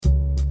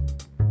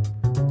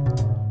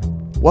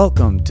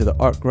Welcome to the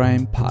Art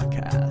Grind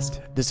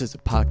Podcast. This is a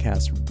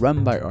podcast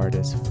run by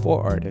artists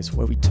for artists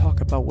where we talk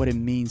about what it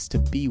means to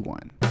be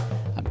one.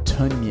 I'm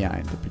Tun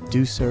Mian, the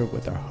producer,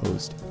 with our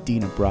host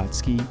Dina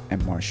Brodsky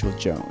and Marshall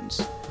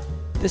Jones.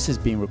 This is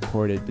being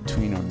recorded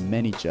between our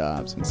many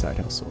jobs and side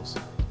hustles.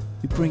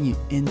 We bring you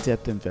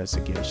in-depth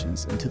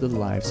investigations into the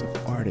lives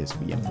of artists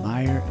we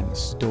admire and the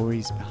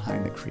stories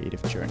behind the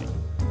creative journey.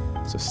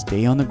 So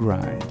stay on the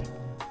grind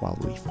while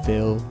we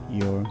fill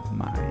your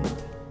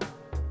mind.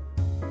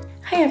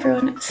 Hi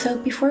everyone. So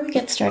before we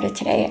get started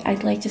today,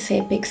 I'd like to say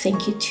a big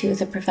thank you to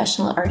the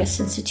Professional Artists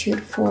Institute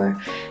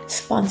for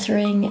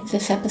sponsoring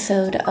this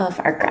episode of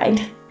Art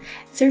Grind.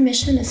 Their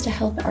mission is to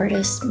help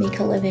artists make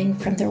a living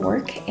from their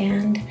work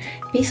and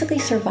basically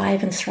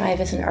survive and thrive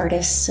as an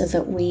artist so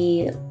that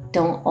we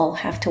don't all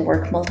have to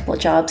work multiple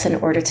jobs in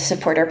order to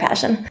support our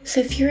passion. So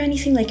if you're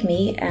anything like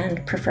me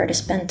and prefer to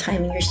spend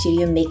time in your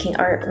studio making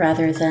art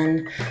rather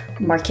than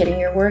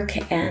marketing your work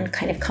and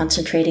kind of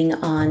concentrating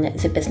on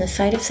the business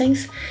side of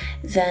things,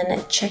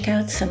 then check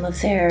out some of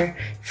their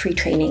free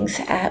trainings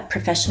at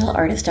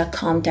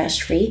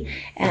professionalartist.com/free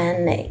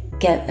and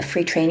get a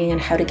free training on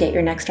how to get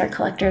your next art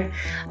collector.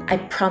 I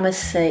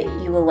promise that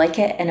you will like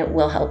it and it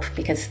will help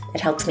because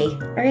it helps me.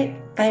 All right,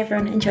 bye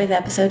everyone. Enjoy the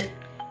episode.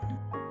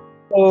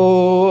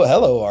 Oh,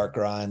 hello, Art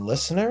Grind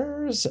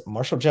listeners.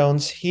 Marshall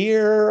Jones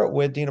here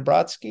with Dina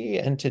Brodsky,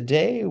 and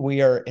today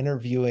we are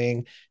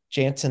interviewing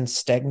Jansson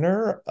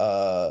Stegner,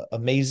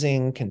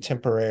 amazing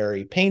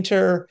contemporary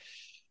painter.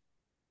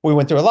 We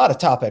went through a lot of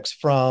topics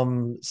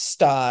from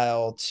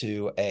style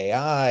to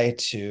AI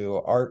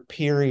to art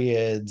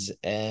periods,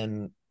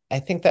 and I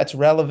think that's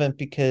relevant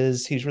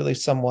because he's really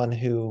someone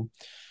who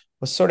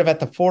was sort of at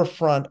the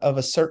forefront of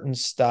a certain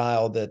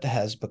style that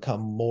has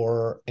become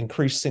more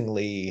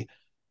increasingly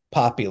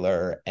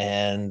popular,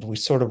 and we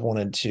sort of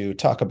wanted to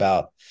talk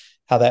about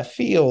how that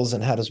feels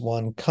and how does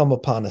one come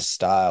upon a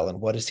style and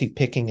what is he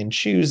picking and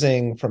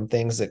choosing from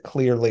things that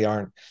clearly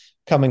aren't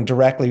coming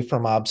directly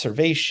from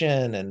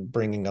observation and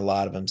bringing a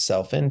lot of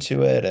himself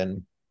into it. And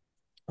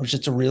it was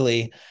just a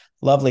really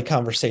lovely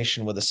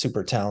conversation with a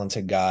super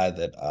talented guy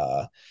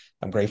that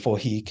I'm grateful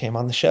he came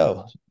on the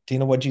show.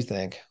 Dina, what'd you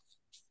think?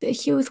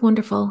 He was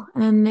wonderful,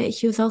 and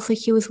he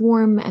was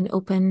warm and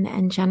open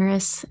and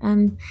generous,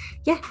 and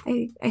yeah,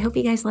 I hope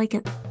you guys like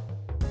it.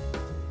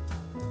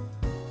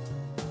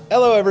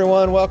 Hello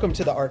everyone, welcome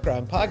to the Art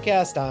Grind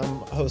Podcast.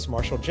 I'm host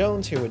Marshall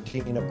Jones here with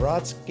Dina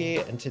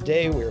Brodsky, and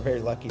today we're very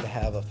lucky to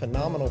have a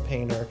phenomenal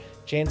painter,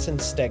 Jansson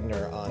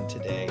Stegner, on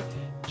today.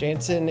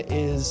 Jansson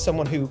is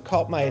someone who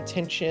caught my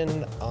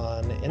attention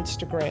on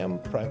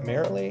Instagram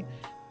primarily,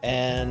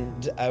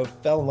 and I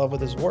fell in love with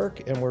his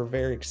work, and we're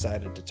very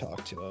excited to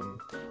talk to him.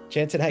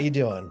 Jansson, how you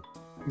doing?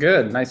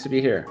 Good. Nice to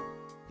be here.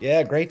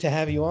 Yeah, great to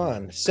have you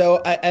on.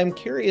 So I'm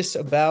curious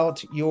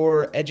about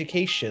your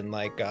education.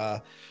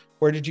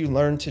 Where did you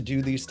learn to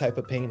do these type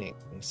of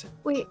paintings?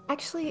 Wait,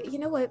 actually, you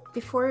know what?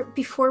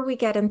 Before we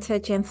get into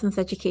Jansson's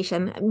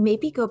education,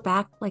 maybe go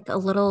back like a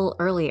little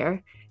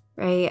earlier.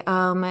 Right.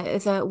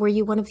 Were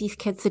you one of these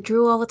kids that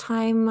drew all the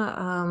time?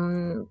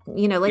 How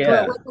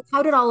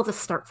did all of this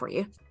start for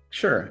you?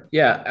 Sure.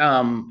 Yeah.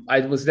 I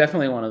was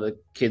definitely one of the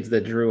kids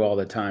that drew all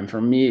the time. For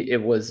me, it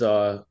was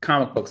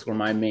comic books were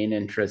my main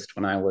interest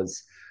when I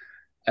was,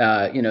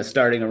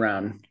 starting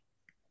around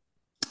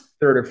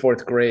third or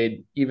fourth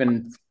grade,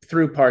 even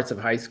through parts of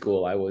high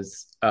school. I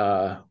was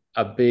a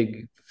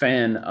big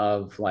fan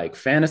of like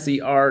fantasy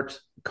art,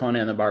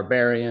 Conan the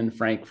Barbarian,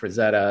 Frank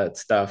Frazetta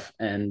stuff,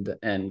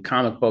 and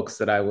comic books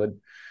that I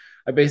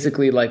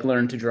basically like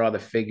learned to draw the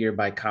figure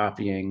by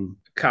copying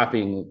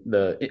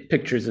the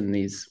pictures in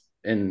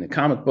the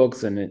comic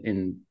books and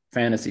in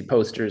fantasy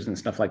posters and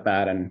stuff like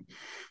that.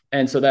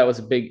 And so that was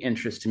a big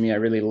interest to me. I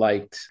really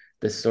liked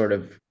this sort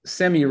of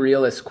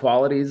semi-realist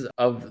qualities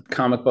of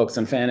comic books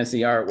and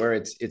fantasy art, where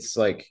it's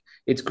like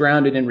it's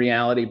grounded in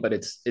reality, but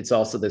it's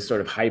also this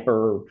sort of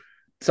hyper,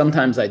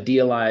 sometimes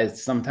idealized,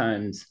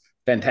 sometimes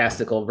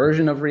fantastical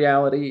version of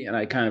reality. And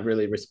I kind of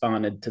really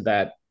responded to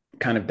that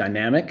kind of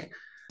dynamic.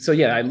 So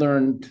yeah, I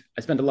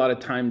spent a lot of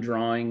time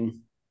drawing,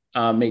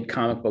 made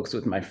comic books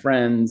with my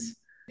friends.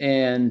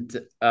 And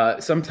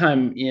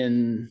sometime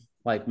in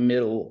like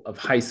middle of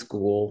high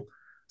school,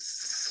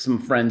 some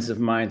friends of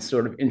mine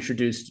sort of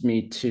introduced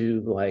me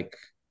to I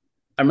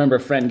remember a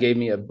friend gave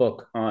me a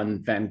book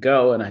on Van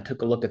Gogh, and I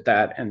took a look at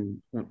that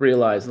and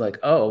realized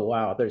oh,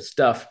 wow, there's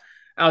stuff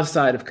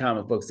outside of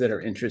comic books that are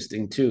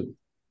interesting too.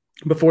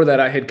 Before that,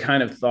 I had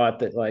kind of thought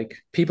that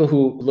people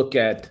who look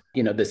at,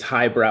 this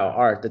highbrow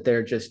art, that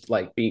they're just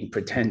like being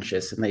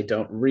pretentious and they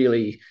don't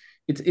really,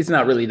 it's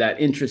not really that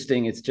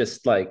interesting. It's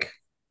just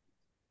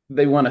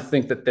they want to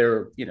think that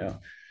they're,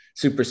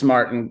 super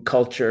smart and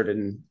cultured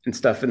and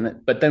stuff.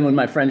 But then when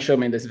my friend showed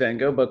me this Van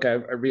Gogh book, I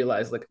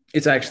realized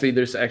there's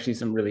actually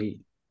some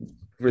really,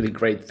 really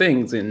great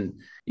things in,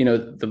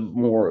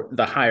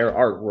 the higher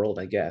art world,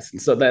 I guess.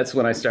 And so that's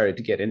when I started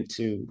to get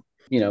into,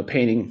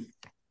 painting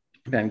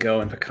Van Gogh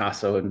and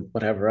Picasso and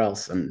whatever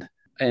else,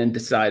 and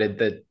decided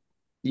that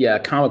yeah,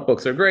 comic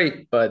books are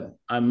great, but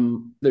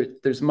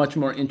there's much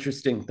more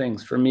interesting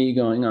things for me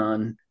going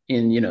on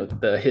in,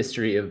 the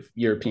history of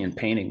European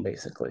painting,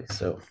 basically.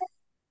 So,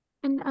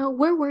 And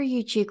where were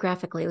you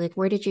geographically? Like,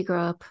 where did you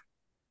grow up?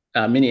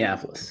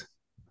 Minneapolis.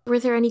 Were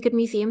there any good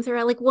museums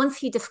around? Like,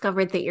 once you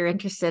discovered that you're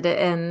interested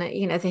in,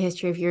 the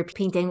history of Europe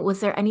painting, was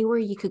there anywhere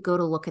you could go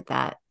to look at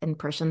that in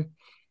person?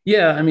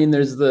 Yeah, I mean,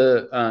 there's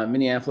the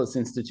Minneapolis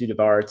Institute of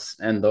Arts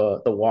and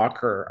the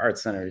Walker Art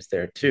Center is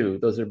there too.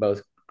 Those are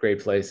both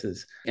great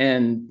places.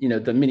 And,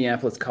 the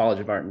Minneapolis College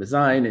of Art and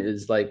Design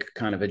is like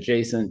kind of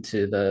adjacent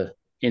to the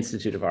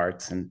Institute of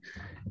Arts.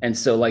 And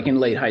so like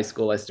in late high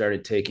school, I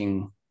started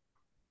taking,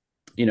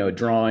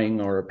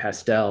 drawing or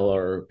pastel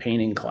or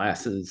painting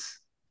classes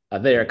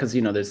there because,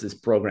 there's this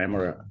program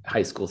where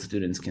high school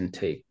students can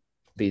take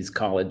these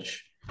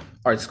college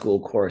art school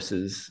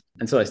courses.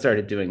 And so I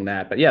started doing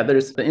that. But yeah,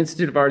 there's the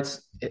Institute of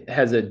Arts. It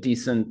has a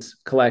decent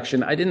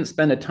collection. I didn't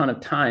spend a ton of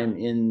time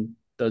in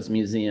those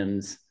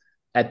museums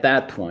at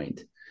that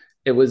point.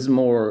 It was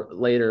more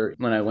later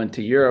when I went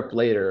to Europe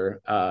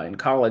later in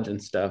college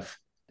and stuff,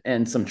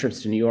 and some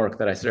trips to New York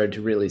that I started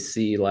to really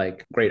see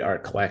like great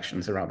art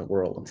collections around the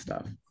world and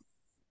stuff.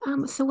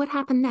 So what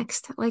happened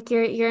next? Like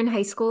you're in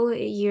high school,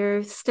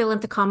 you're still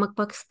into comic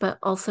books, but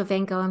also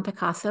Van Gogh and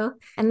Picasso.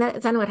 And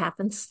then what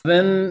happens?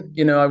 Then,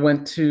 I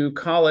went to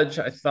college.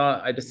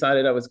 I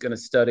decided I was going to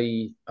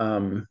study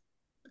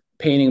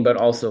painting, but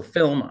also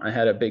film. I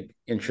had a big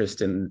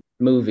interest in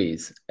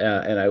movies,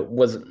 and I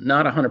was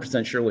not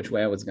 100% sure which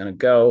way I was going to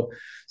go.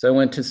 So I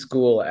went to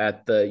school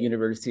at the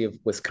University of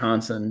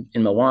Wisconsin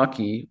in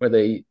Milwaukee, where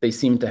they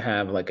seem to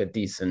have like a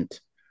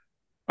decent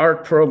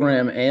art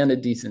program and a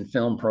decent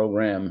film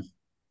program.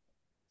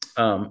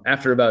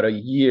 After about a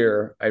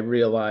year, I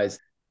realized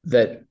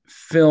that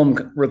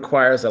film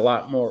requires a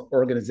lot more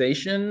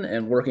organization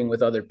and working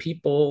with other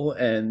people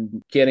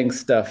and getting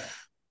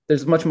stuff.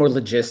 There's much more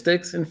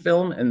logistics in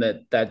film, and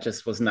that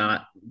just was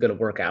not going to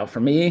work out for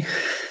me.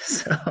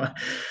 So,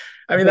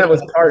 I mean, that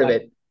was part of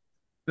it.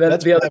 Then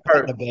That's the other part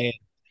part, of the band.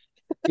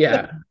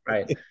 yeah,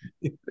 right.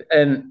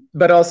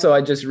 But also,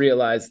 I just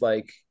realized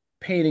like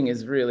painting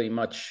is really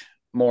much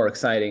more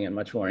exciting and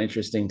much more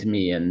interesting to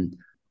me, and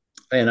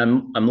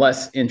I'm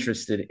less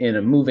interested in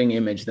a moving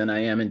image than I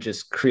am in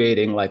just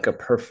creating like a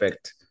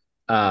perfect,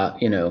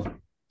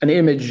 an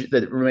image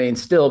that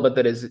remains still, but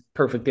that is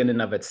perfect in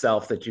and of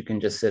itself that you can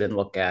just sit and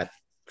look at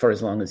for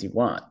as long as you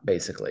want,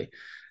 basically.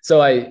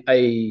 So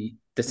I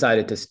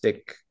decided to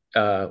stick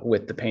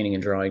with the painting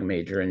and drawing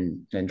major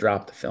and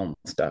drop the film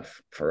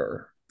stuff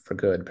for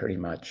good, pretty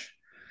much.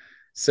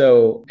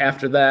 So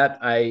after that,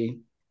 I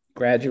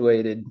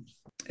graduated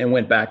and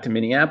went back to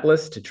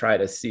Minneapolis to try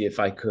to see if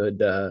I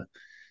could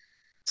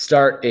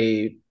start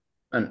a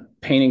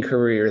painting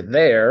career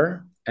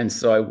there. And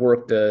so I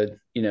worked a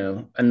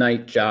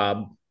night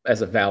job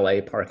as a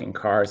valet parking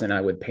cars, and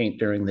I would paint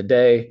during the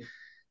day.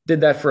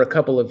 Did that for a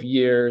couple of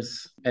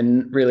years,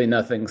 and really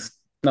nothing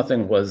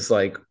was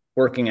like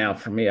working out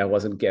for me. I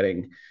wasn't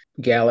getting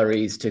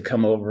galleries to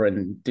come over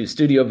and do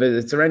studio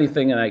visits or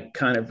anything. And I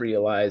kind of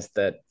realized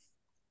that,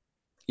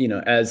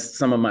 as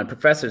some of my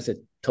professors had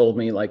told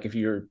me, like if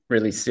you're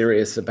really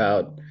serious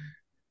about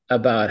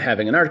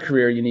having an art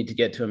career, you need to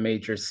get to a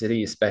major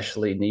city,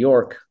 especially New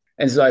York.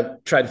 And so I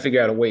tried to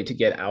figure out a way to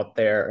get out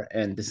there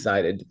and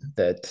decided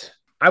that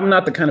I'm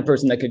not the kind of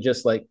person that could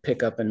just like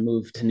pick up and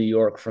move to New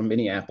York from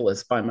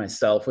Minneapolis by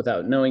myself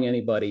without knowing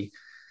anybody.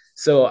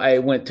 So I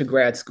went to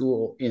grad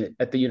school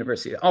at the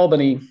University of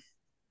Albany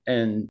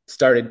and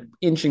started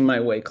inching my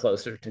way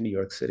closer to New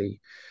York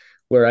City,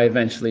 where I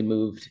eventually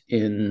moved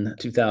in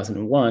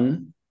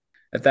 2001.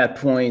 At that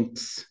point,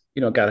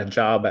 got a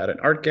job at an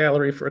art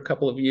gallery for a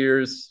couple of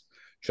years,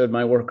 showed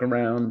my work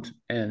around,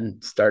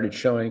 and started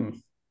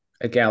showing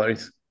at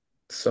galleries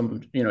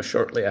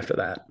shortly after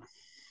that.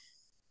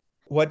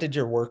 What did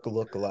your work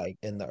look like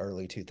in the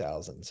early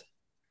 2000s?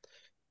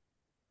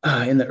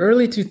 In the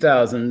early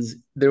 2000s,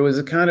 there was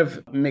a kind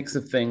of mix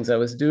of things. I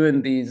was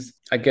doing these,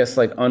 I guess,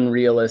 like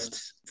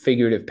unrealist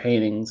figurative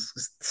paintings,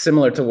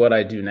 similar to what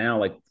I do now,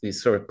 like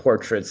these sort of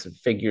portraits of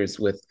figures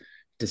with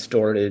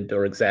distorted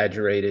or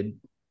exaggerated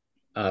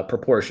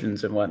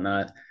proportions and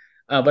whatnot.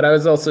 But I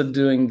was also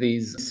doing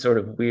these sort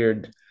of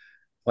weird,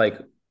 like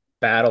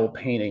battle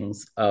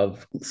paintings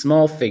of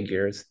small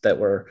figures that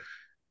were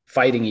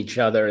fighting each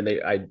other. And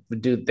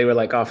they were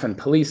like often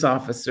police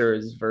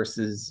officers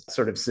versus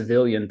sort of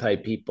civilian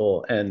type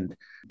people. And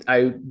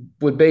I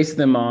would base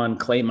them on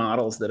clay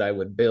models that I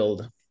would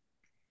build,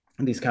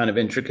 these kind of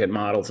intricate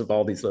models of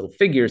all these little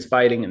figures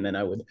fighting. And then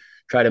I would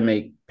try to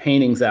make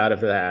paintings out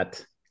of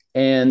that.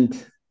 And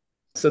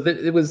so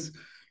it was,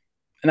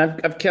 and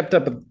I've kept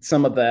up with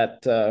some of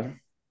that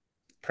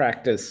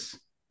practice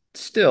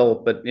still,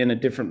 but in a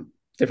different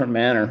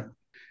manner.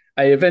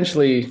 I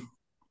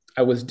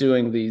was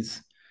doing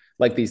these,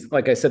 like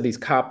I said, these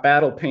cop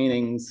battle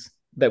paintings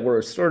that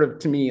were sort of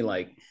to me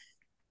like,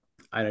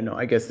 I don't know,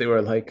 I guess they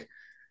were like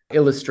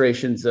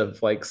illustrations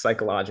of like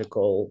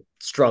psychological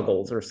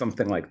struggles or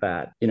something like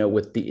that,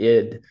 with the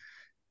id.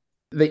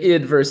 the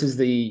id versus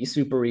the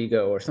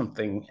superego or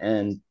something.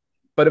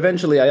 But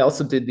eventually I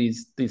also did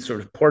these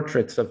sort of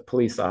portraits of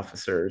police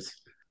officers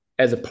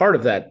as a part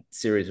of that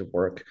series of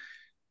work.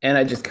 And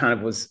I just kind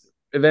of was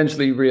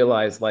eventually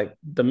realized like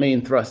the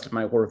main thrust of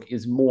my work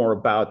is more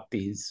about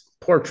these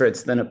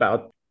portraits than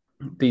about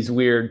these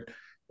weird,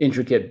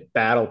 intricate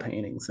battle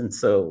paintings. And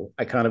so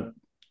I kind of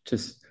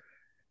just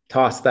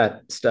tossed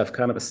that stuff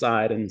kind of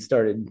aside and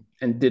started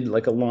and did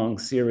like a long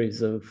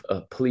series of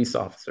police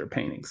officer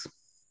paintings.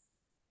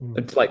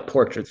 It's like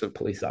portraits of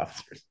police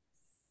officers.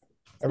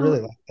 I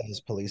really like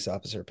those police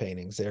officer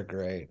paintings. They're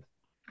great.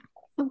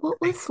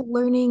 What was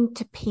learning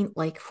to paint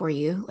like for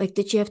you? Like,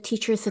 did you have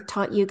teachers that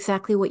taught you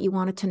exactly what you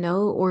wanted to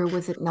know, or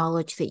was it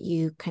knowledge that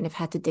you kind of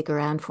had to dig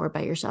around for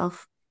by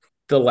yourself?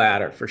 The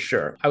latter, for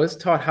sure. I was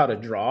taught how to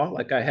draw.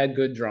 Like I had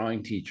good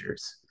drawing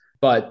teachers,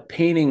 but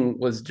painting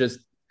was just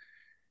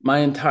my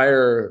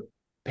entire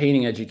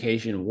painting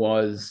education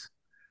was,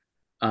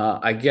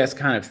 I guess,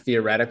 kind of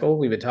theoretical.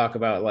 We would talk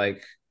about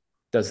like,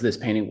 does this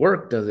painting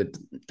work? Does it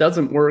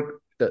doesn't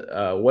work?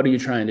 What are you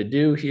trying to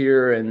do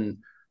here? And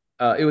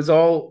it was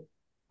all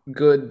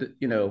good,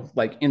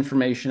 like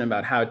information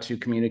about how to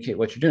communicate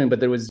what you're doing, but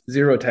there was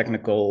zero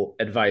technical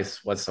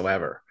advice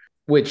whatsoever,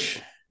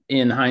 which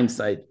in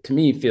hindsight to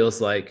me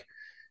feels like,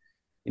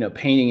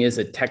 painting is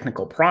a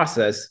technical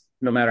process,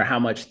 no matter how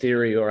much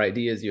theory or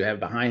ideas you have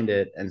behind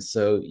it. And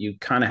so you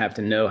kind of have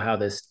to know how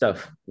this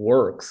stuff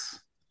works.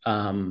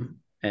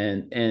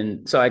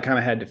 And so I kind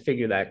of had to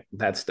figure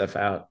that stuff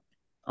out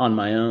on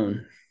my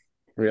own,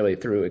 really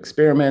through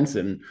experiments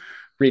and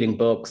reading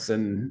books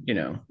and,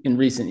 in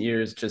recent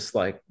years, just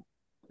like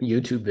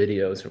YouTube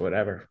videos or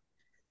whatever.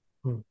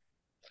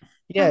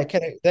 Yeah,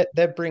 kind of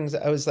that brings,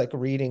 I was like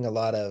reading a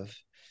lot of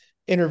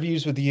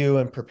interviews with you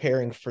and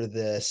preparing for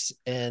this,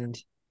 and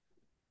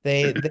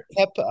they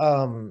kept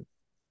kind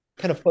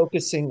of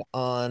focusing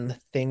on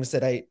things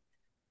that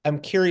I'm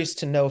curious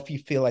to know if you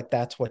feel like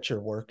that's what your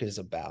work is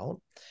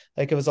about.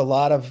 Like it was a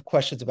lot of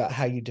questions about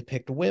how you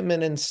depict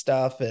women and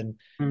stuff. And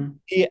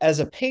as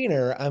a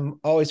painter, I'm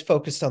always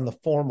focused on the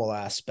formal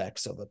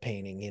aspects of a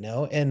painting,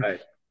 and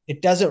Right.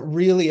 it doesn't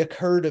really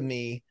occur to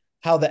me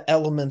how the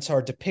elements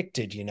are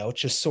depicted,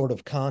 it's just sort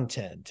of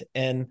content.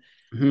 And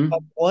Mm-hmm.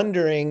 I'm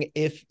wondering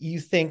if you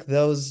think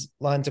those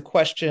lines of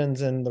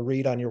questions and the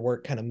read on your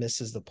work kind of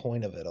misses the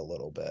point of it a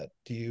little bit.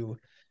 Do you,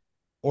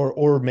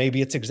 or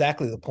maybe it's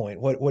exactly the point.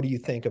 What do you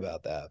think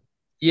about that?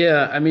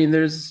 Yeah, I mean,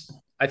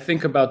 I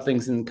think about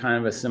things in kind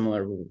of a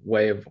similar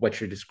way of what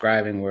you're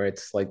describing, where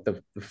it's like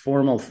the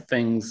formal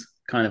things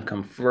kind of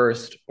come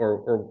first,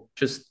 or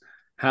just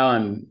how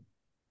I'm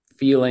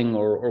feeling,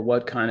 or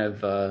what kind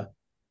of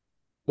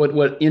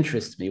what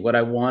interests me, what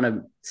I want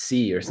to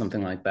see, or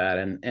something like that.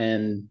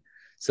 And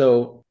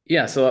so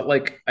yeah, so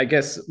like I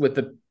guess with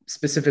the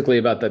specifically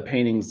about the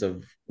paintings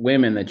of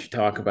women that you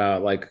talk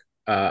about, like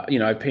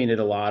I painted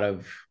a lot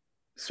of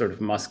sort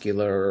of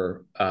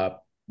muscular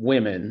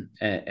women,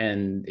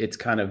 and it's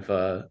kind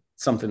of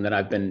something that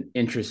I've been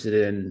interested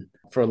in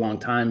for a long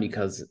time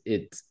because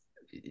it's,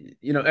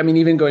 I mean,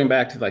 even going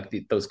back to like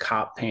those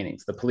cop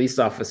paintings, the police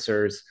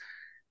officers,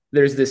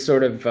 there's this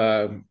sort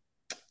of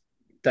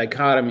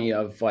dichotomy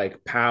of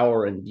like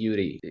power and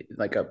beauty.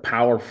 Like a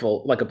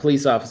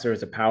police officer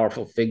is a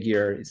powerful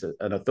figure, he's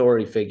an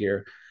authority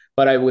figure,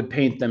 but I would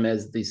paint them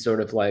as these sort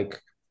of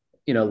like,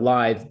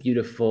 lithe,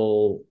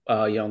 beautiful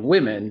young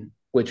women,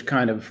 which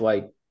kind of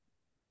like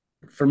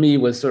for me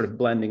was sort of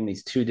blending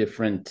these two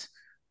different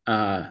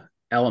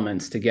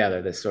elements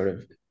together, this sort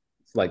of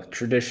like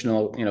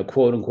traditional,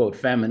 quote unquote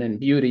feminine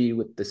beauty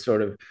with this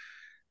sort of,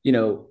 you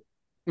know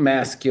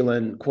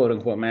masculine, quote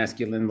unquote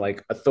masculine,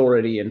 like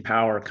authority and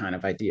power kind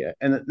of idea.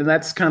 And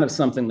that's kind of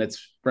something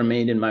that's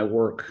remained in my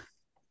work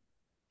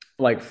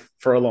like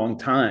for a long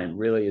time,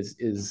 really,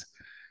 is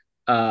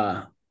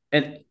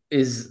and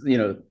is,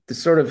 the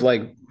sort of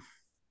like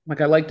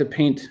I like to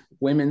paint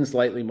women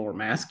slightly more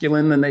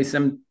masculine than they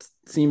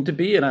seem to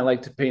be, and I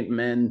like to paint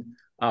men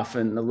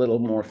often a little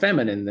more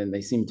feminine than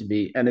they seem to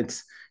be. And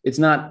it's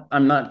not,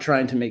 I'm not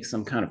trying to make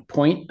some kind of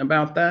point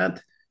about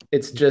that.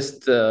 It's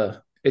just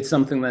it's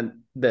something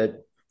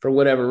that for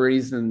whatever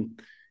reason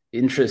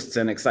interests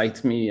and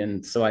excites me,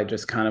 and so I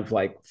just kind of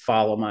like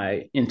follow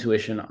my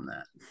intuition on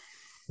that.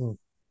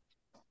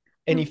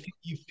 And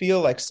you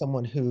feel like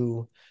someone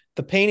who,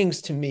 the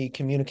paintings to me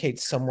communicate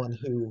someone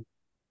who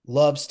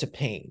loves to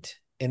paint,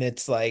 and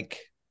it's like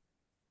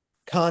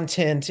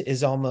content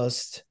is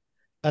almost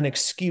an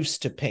excuse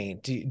to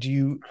paint.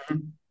 Do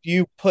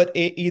you put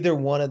either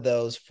one of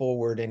those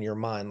forward in your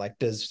mind? Like,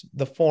 does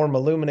the form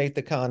illuminate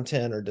the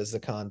content, or does the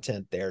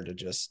content there to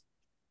just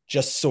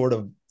sort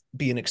of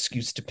be an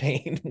excuse to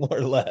paint, more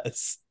or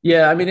less?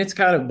 Yeah, I mean, it's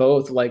kind of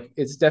both. Like,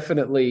 it's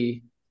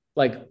definitely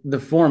like the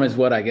form is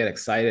what I get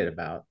excited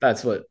about.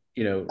 That's what,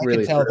 I can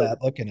really tell thrills.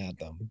 that looking at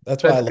them.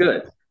 That's why I That's love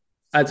good.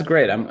 That's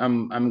great.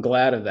 I'm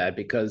glad of that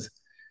because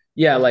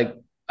yeah, like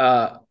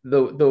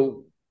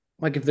the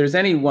like if there's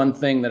any one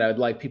thing that I would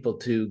like people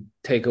to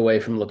take away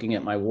from looking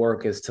at my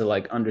work is to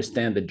like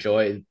understand the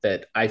joy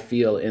that I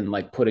feel in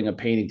like putting a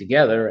painting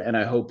together. And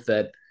I hope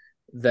that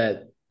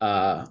that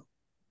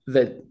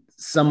that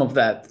some of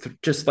that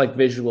just like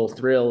visual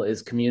thrill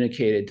is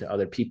communicated to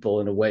other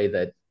people in a way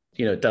that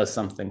does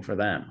something for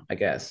them, I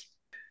guess.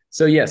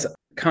 So yes,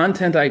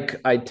 content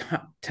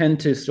tend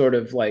to sort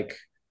of like,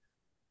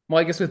 well,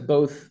 I guess with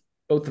both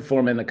the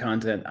form and the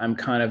content, I'm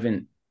kind of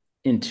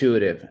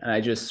intuitive, and I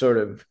just sort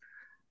of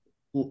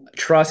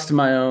trust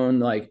my own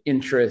like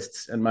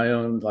interests and my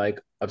own like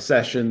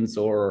obsessions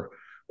or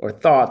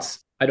thoughts.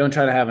 I don't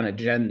try to have an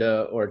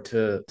agenda or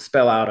to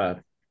spell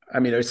out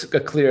there's a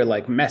clear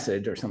like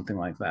message or something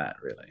like that,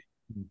 really.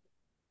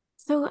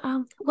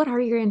 So, what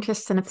are your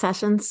interests and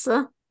obsessions?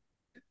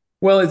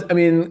 Well,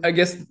 I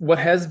guess what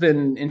has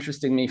been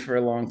interesting me for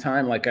a long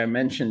time, like I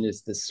mentioned,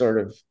 is this sort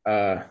of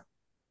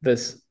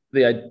this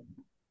the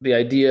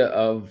idea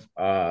of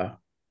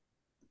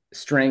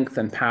strength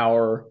and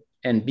power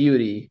and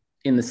beauty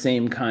in the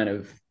same kind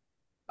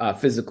of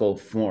physical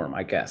form,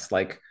 I guess,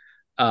 like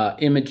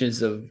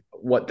images of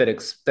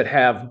that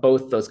have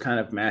both those kind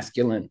of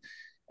masculine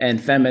and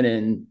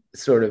feminine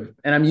sort of,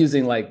 and I'm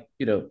using like,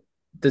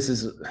 this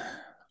is,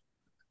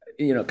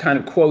 kind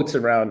of quotes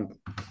around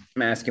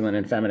masculine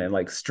and feminine,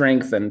 like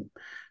strength and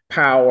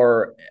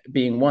power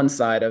being one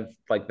side of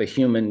like the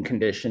human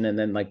condition, and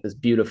then like this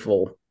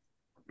beautiful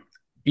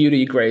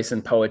beauty, grace,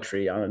 and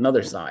poetry on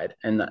another side,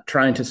 and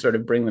trying to sort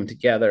of bring them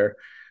together,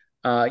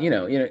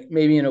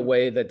 maybe in a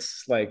way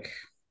that's like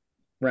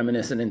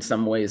reminiscent in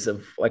some ways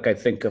of like, I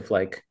think of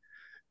like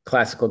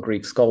classical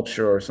Greek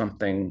sculpture or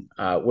something,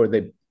 where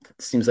it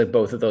seems like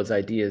both of those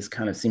ideas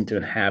kind of seem to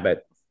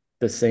inhabit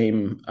the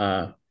same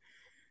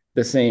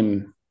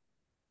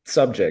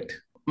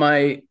subject.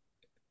 My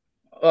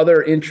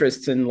other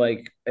interests in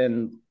like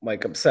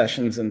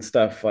obsessions and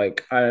stuff,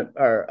 like a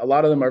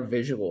lot of them are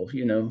visual,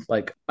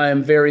 like I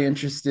am very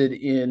interested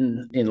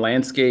in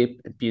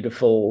landscape,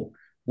 beautiful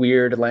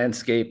weird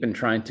landscape, and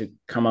trying to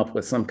come up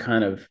with some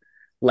kind of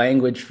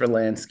language for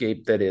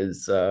landscape that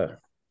is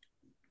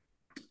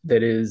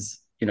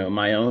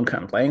my own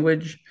kind of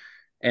language,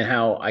 and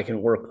how I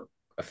can work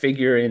a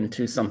figure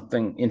into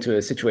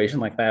a situation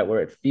like that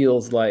where it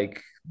feels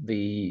like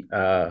the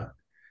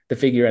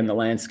figure and the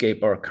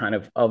landscape are kind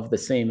of the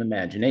same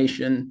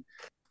imagination.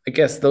 I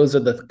guess those are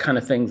the kind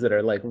of things that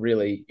are like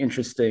really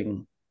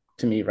interesting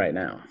to me right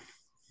now.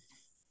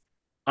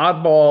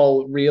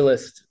 Oddball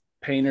realist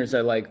painters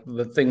are like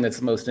the thing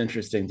that's most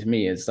interesting to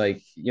me, is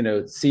like,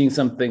 seeing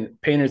something,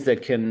 painters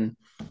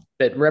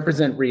that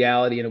represent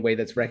reality in a way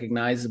that's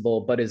recognizable,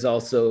 but is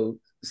also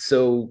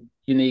so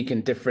unique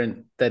and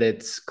different that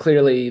it's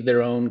clearly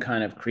their own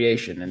kind of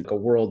creation and a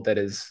world that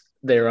is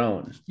their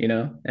own,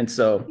 and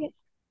so Yeah. it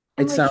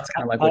And like, sounds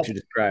kind of like what you're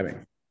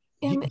describing.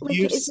 like,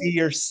 You is see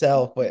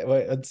yourself, wait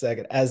 1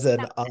 second, as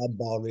an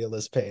oddball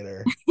realist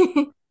painter.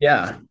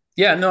 Yeah.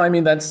 Yeah. No, I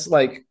mean, that's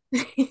like,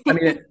 I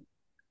mean,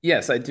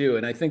 yes, I do.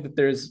 And I think that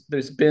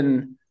there's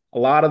been a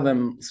lot of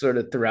them sort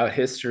of throughout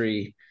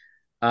history,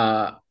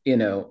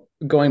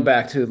 going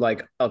back to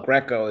like El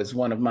Greco is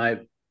one of my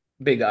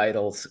big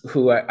idols,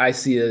 who I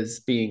see as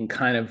being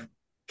kind of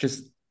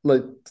just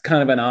like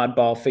kind of an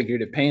oddball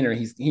figurative painter.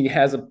 He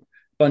has a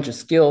bunch of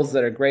skills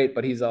that are great,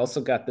 but he's also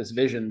got this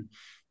vision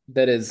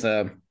that is,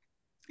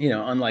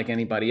 unlike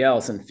anybody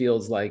else, and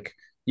feels like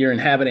you're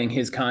inhabiting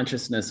his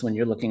consciousness when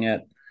you're looking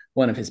at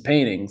one of his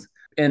paintings.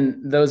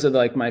 And those are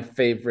like my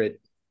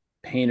favorite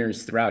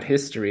painters throughout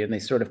history, and they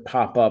sort of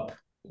pop up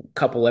a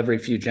couple every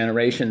few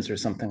generations or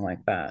something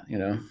like that.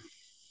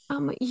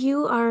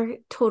 You are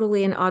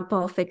totally an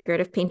oddball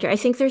figurative painter. I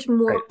think there's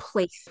more Right.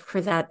 place for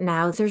that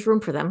now. There's room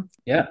for them.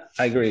 Yeah,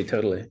 I agree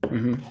totally.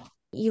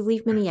 You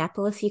leave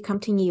Minneapolis, you come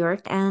to New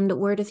York, and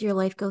where does your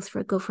life go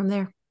from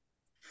there?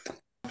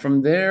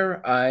 From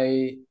there,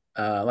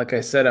 like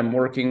I said, I'm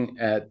working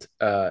at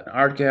an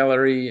art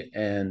gallery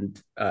and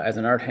as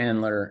an art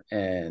handler,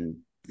 and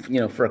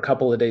for a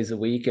couple of days a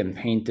week, and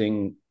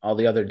painting all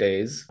the other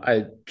days.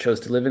 I chose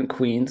to live in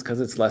Queens because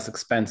it's less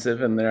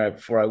expensive, and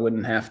therefore I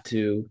wouldn't have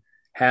to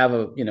have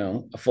a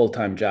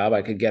full-time job.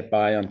 I could get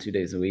by on 2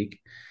 days a week.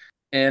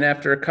 And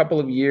after a couple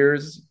of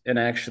years, and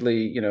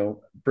actually,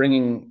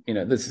 bringing,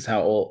 this is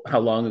how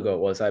long ago it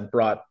was, I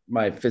brought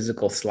my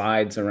physical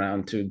slides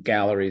around to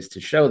galleries to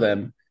show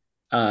them,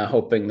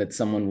 hoping that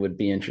someone would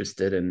be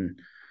interested in.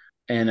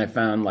 And I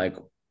found like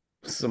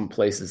some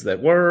places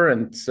that were,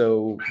 and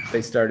so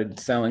they started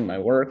selling my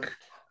work.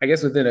 I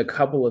guess within a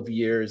couple of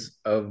years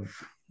of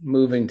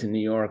moving to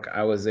New York,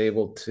 I was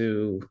able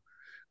to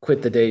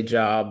quit the day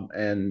job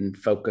and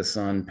focus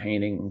on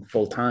painting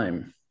full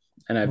time.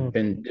 And I've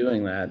been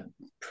doing that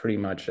pretty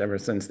much ever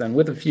since then,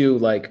 with a few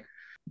like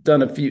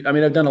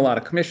I've done a lot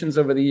of commissions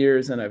over the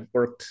years, and I've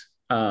worked,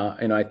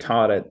 I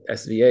taught at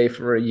SVA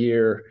for a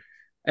year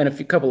and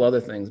a couple other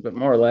things, but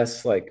more or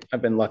less like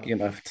I've been lucky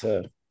enough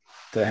to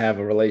have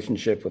a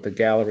relationship with a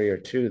gallery or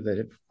two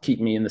that keep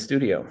me in the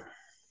studio.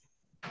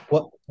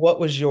 What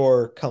was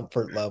your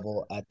comfort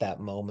level at that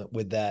moment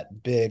with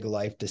that big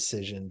life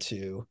decision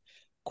to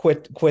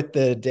quit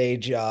the day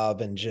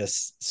job and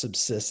just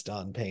subsist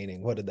on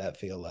painting? What did that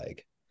feel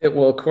like?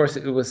 Well, of course,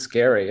 it was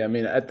scary. I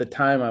mean, at the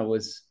time, I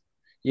was,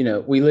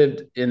 we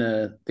lived in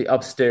the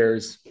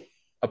upstairs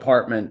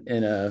apartment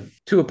in a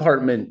 2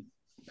 apartment,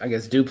 I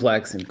guess,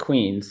 duplex in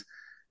Queens.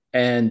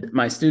 And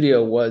my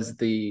studio was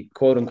the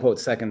quote unquote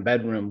second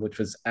bedroom, which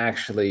was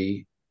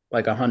actually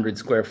like 100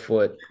 square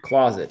foot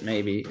closet,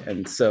 maybe.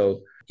 And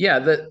so,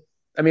 yeah,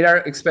 I mean, our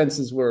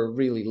expenses were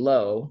really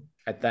low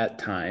at that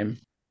time.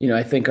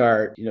 I think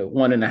our,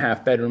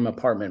 1.5 bedroom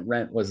apartment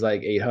rent was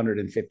like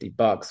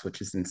 $850,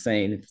 which is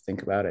insane if you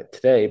think about it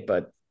today.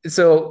 But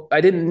so I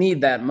didn't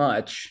need that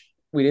much.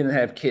 We didn't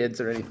have kids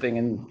or anything.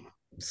 And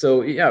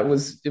so, yeah, it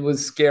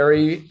was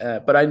scary.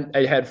 But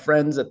I had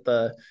friends at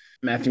the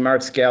Matthew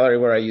Marks Gallery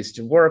where I used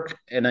to work.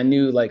 And I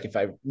knew like if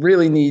I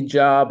really need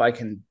job, I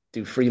can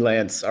do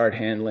freelance art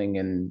handling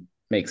and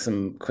make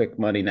some quick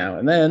money now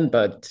and then.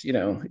 But,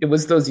 it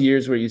was those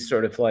years where you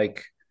sort of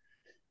like,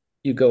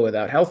 you go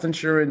without health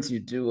insurance,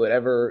 you do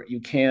whatever you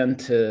can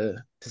to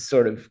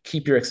sort of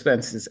keep your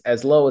expenses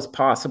as low as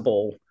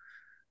possible.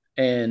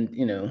 And,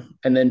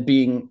 and then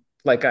being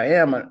like I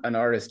am an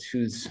artist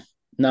who's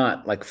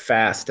not like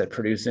fast at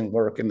producing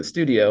work in the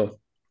studio.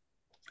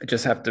 I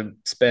just have to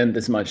spend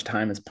as much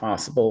time as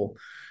possible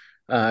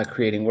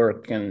creating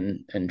work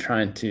and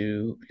trying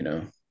to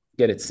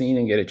get it seen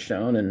and get it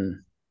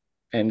shown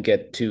and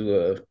get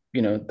to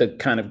the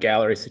kind of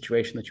gallery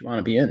situation that you want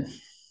to be in.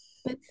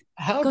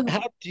 How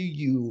do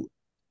you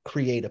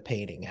create a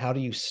painting? How do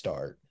you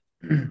start?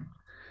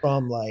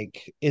 From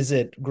like, is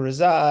it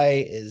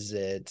grisaille? Is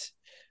it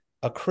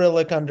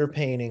acrylic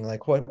underpainting?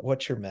 Like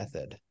what's your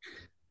method?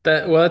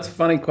 That's a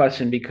funny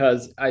question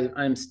because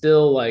I'm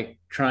still like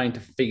trying to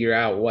figure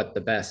out what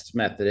the best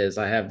method is.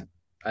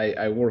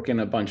 I work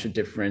in a bunch of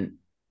different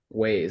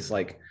ways.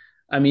 Like,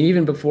 I mean,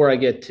 even before I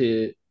get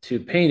to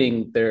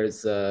painting,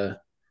 there's the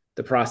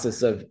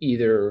process of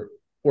either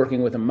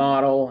working with a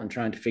model and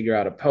trying to figure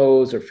out a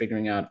pose or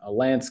figuring out a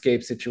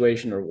landscape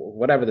situation or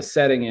whatever the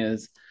setting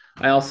is.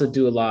 I also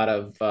do a lot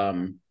of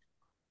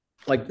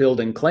like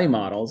building clay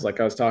models,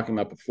 like I was talking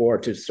about before,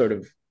 to sort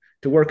of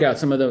to work out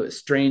some of the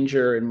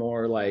stranger and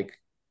more like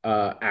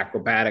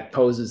acrobatic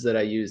poses that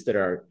I use that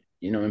are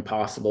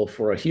impossible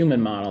for a human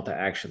model to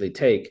actually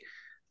take.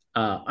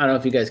 I don't know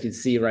if you guys can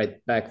see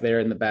right back there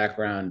in the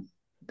background.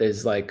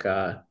 There's like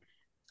it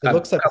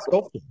looks like a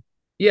sculpture.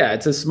 Yeah,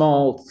 it's a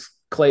small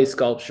clay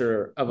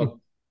sculpture of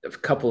a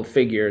couple of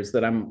figures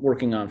that I'm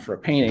working on for a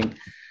painting.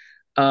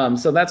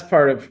 So that's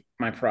part of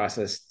my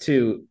process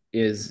too,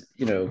 is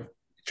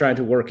trying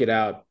to work it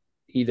out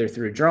either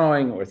through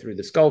drawing or through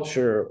the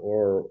sculpture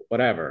or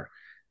whatever.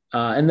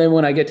 And then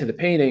when I get to the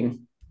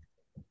painting,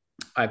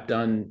 I've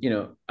done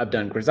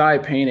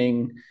grisaille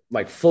painting,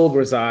 like full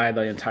grisaille,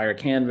 the entire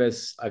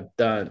canvas. I've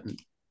done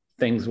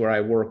things where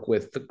I work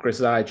with the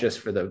grisaille just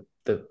for the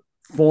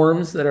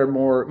forms that are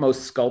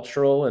most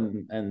sculptural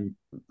and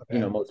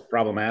most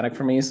problematic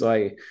for me. So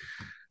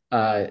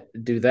I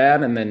do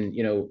that, and then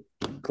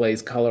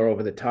glaze color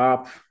over the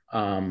top.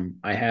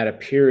 I had a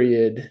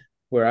period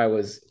where I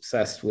was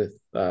obsessed with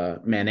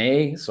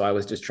Manet, so I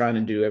was just trying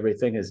to do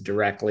everything as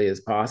directly as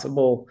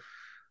possible.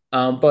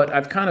 But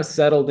I've kind of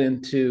settled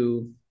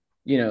into,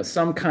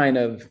 some kind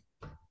of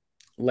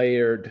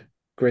layered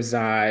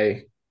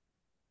grisaille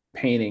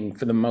painting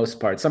for the most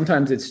part.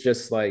 Sometimes it's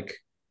just like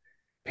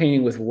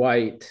painting with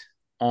white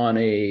on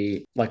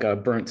a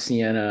burnt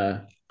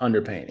sienna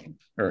underpainting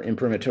or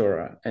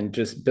imprimatura and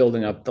just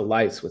building up the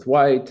lights with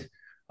white.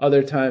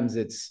 Other times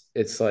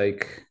it's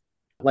like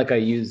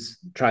I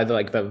try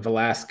the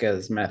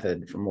Velasquez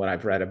method from what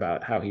I've read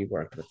about how he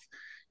worked with.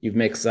 You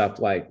mix up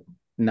like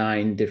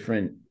 9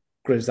 different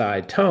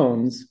grisaille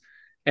tones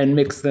and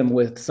mix them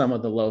with some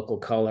of the local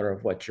color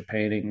of what you're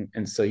painting.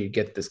 And so you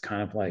get this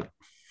kind of like,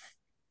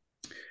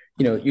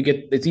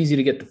 it's easy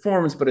to get the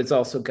forms, but it's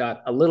also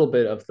got a little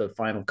bit of the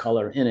final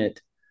color in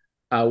it,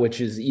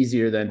 which is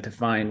easier than to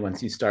find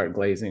once you start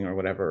glazing or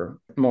whatever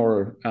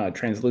more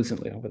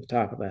translucently over the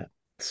top of that.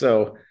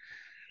 So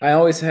I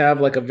always have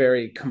like a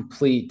very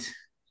complete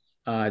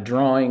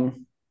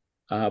drawing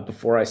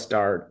before I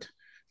start.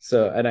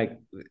 So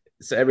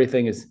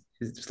everything is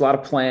just a lot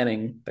of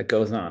planning that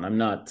goes on. I'm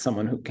not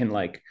someone who can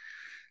like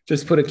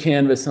just put a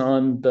canvas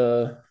on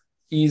the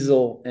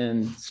easel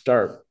and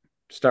start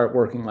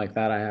working like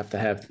that. I have to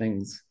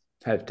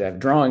have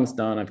drawings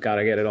done. I've got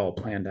to get it all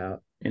planned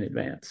out in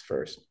advance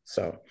first.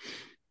 So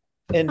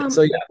yeah,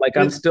 like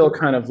I'm still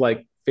kind of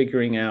like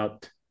figuring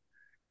out,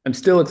 I'm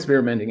still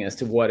experimenting as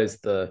to what is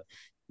the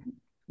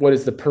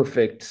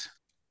perfect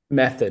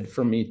method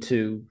for me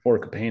to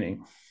work a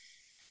painting.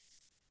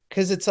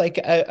 Because it's like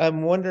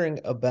I'm wondering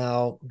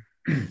about,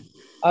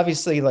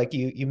 obviously, like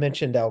you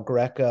mentioned El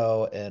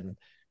Greco, and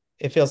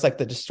it feels like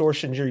the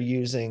distortions you're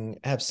using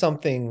have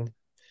something,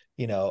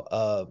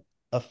 a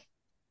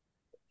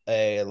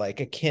like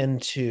akin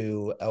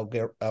to El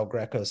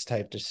Greco's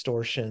type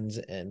distortions,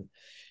 and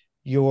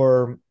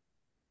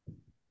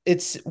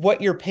it's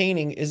what you're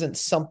painting isn't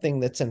something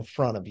that's in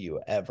front of you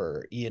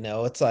ever.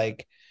 It's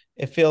like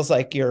it feels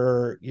like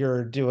you're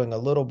doing a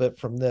little bit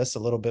from this, a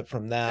little bit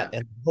from that,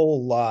 and a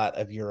whole lot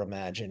of your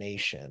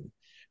imagination.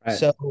 Right.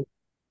 So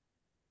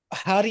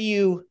how do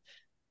you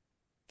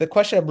the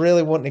question I'm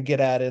really wanting to get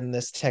at in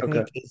this Okay.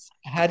 technique is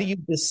how do you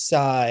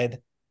decide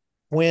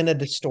when a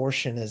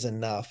distortion is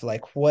enough?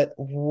 Like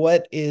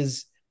what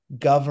is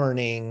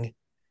governing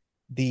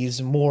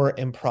these more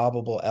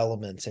improbable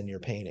elements in your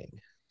painting?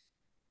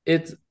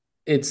 It's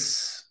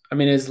I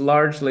mean, it's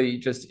largely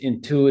just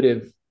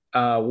intuitive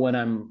when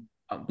I'm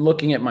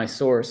looking at my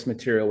source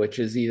material, which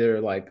is either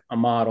like a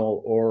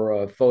model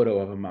or a photo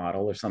of a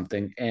model or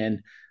something,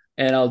 and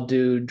I'll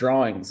do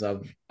drawings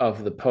of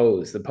the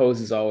pose. The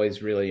pose is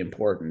always really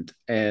important,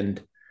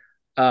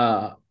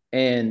 uh,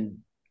 and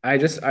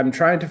I'm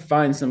trying to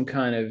find some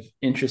kind of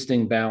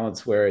interesting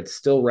balance where it's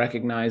still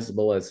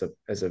recognizable as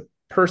a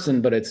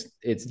person, but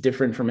it's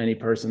different from any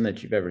person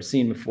that you've ever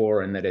seen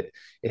before, and that it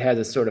has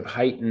a sort of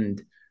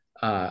heightened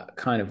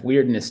kind of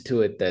weirdness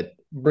to it that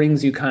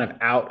brings you kind of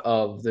out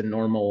of the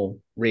normal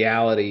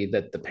reality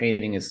that the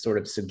painting is sort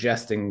of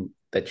suggesting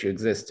that you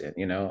exist in.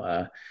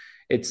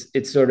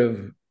 It's sort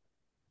of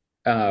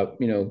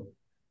you know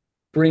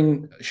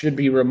bring should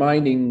be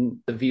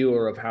reminding the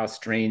viewer of how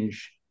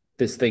strange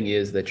this thing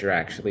is that you're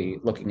actually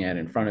looking at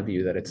in front of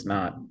you, that it's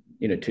not,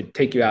 to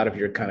take you out of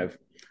your kind of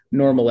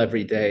normal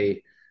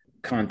everyday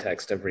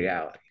context of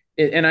reality.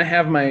 And I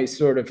have my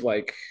sort of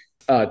like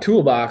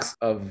toolbox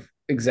of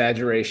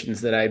exaggerations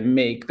that I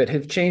make that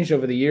have changed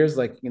over the years.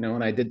 Like,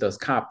 when I did those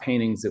cop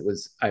paintings, it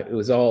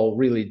was all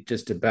really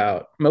just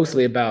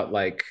mostly about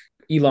like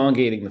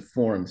elongating the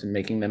forms and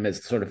making them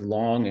as sort of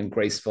long and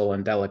graceful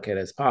and delicate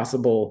as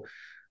possible.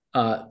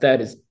 That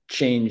has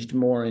changed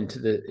more into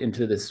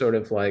this sort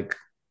of like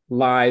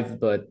live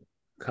but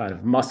kind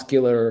of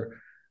muscular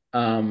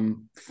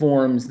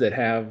forms that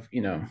have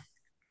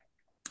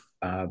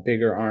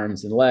bigger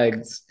arms and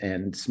legs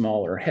and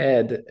smaller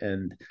head,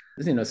 and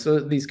so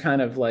these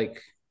kind of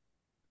like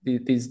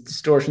these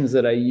distortions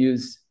that I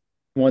use,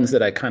 ones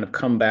that I kind of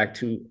come back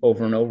to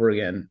over and over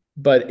again,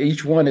 but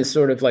each one is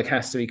sort of like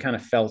has to be kind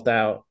of felt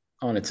out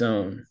on its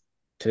own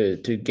to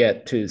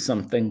get to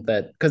something,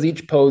 that because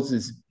each pose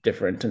is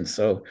different, and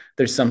so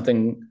there's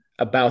something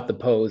about the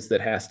pose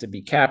that has to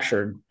be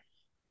captured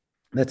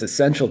that's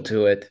essential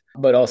to it,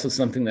 but also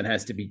something that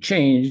has to be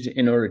changed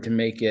in order to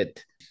make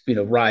it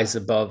rise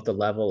above the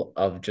level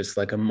of just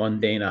like a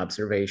mundane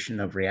observation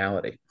of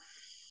reality.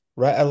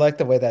 Right. I like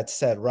the way that's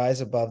said, rise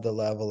above the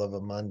level of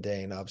a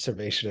mundane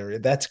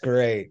observation. That's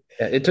great.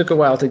 Yeah, it took a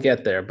while to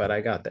get there, but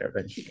I got there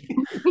eventually.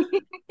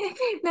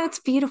 That's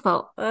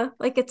beautiful.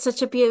 Like it's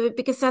such a beauty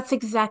because that's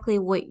exactly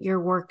what your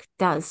work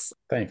does.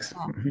 Thanks.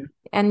 Yeah.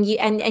 And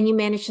you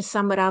managed to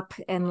sum it up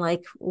in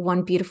like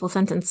one beautiful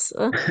sentence.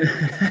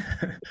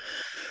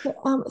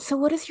 So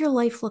what does your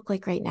life look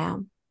like right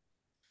now?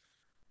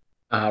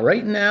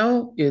 Right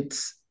now,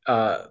 it's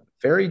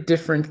very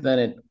different than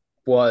it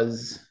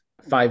was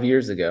 5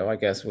 years ago, I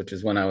guess, which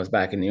is when I was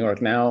back in New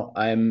York. Now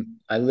I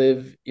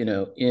live,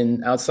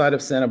 in outside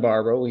of Santa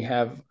Barbara. We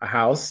have a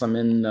house. I'm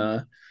in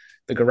the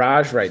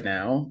garage right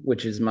now,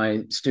 which is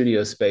my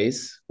studio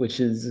space, which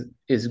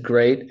is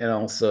great and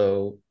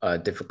also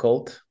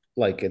difficult.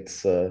 Like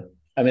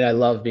I mean, I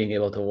love being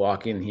able to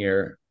walk in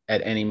here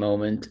at any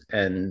moment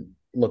and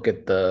look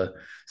at the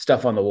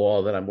stuff on the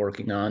wall that I'm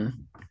working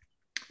on,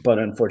 but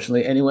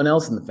unfortunately anyone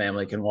else in the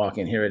family can walk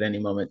in here at any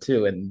moment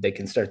too, and they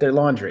can start their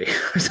laundry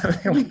or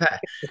something like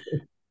that.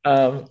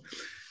 um,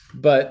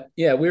 but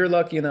yeah, we were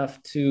lucky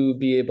enough to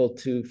be able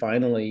to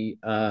finally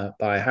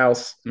buy a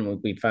house,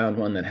 and we found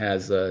one that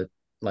has a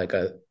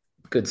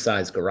good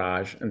sized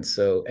garage.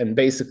 And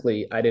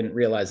basically I didn't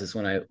realize this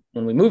when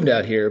we moved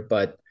out here,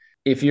 but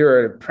if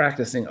you're a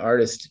practicing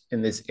artist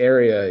in this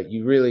area,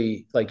 you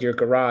really like your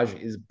garage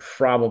is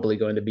probably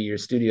going to be your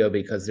studio,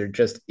 because there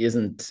just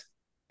isn't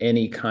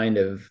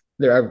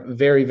there are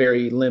very,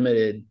 very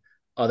limited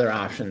other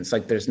options.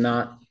 Like there's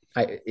not,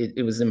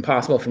 it was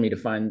impossible for me to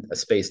find a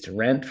space to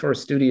rent for a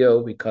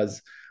studio,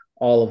 because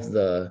all of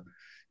the,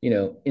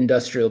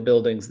 industrial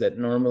buildings that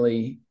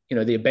normally,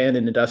 the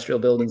abandoned industrial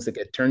buildings that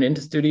get turned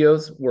into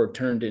studios were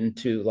turned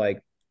into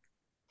like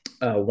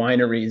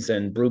wineries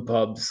and brew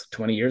pubs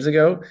 20 years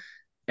ago.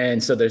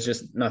 And so there's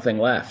just nothing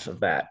left of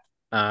that.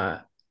 Uh,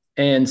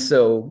 and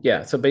so,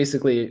 yeah, so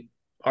basically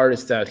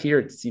artists out here,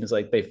 it seems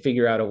like they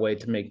figure out a way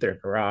to make their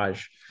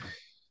garage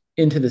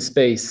into the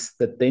space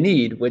that they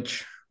need,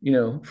 which,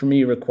 for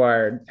me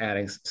required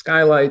adding some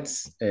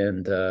skylights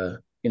and,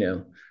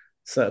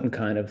 some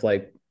kind of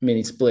like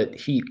mini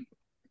split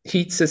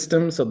heat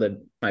system so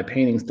that my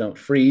paintings don't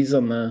freeze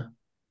on the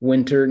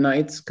winter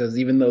nights. Because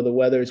even though the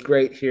weather is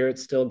great here, it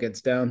still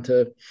gets down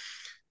to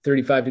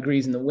 35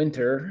 degrees in the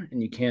winter,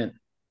 and you can't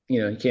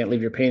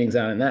leave your paintings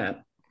out in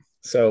that.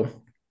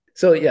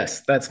 So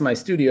yes, that's my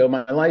studio.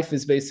 My life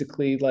is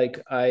basically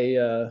like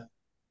I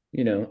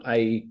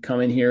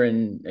come in here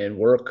and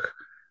work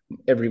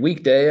every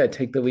weekday. I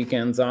take the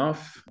weekends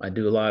off. I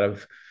do a lot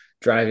of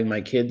driving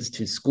my kids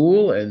to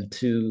school and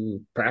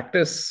to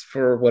practice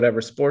for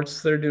whatever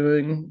sports they're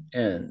doing,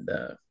 and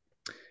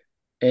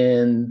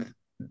and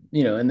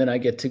then I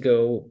get to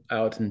go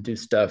out and do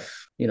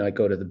stuff. I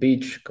go to the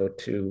beach, go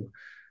to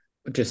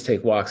just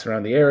take walks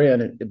around the area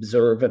and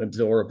observe and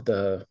absorb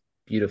the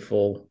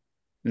beautiful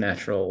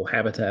natural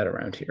habitat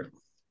around here.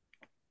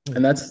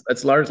 And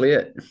that's largely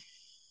it.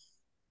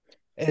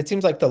 And it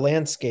seems like the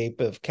landscape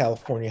of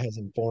California has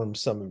informed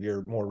some of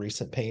your more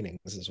recent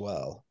paintings as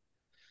well.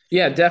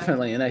 Yeah,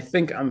 definitely. And I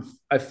think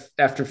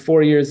after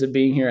 4 years of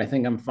being here, I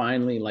think I'm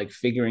finally like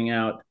figuring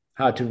out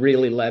how to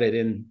really let it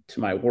into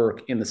my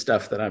work in the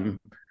stuff that I'm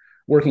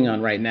working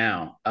on right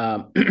now.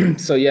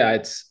 So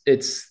yeah,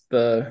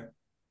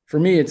 for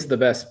me, it's the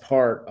best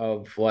part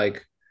of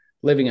like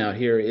living out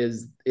here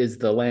is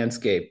the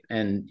landscape.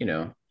 And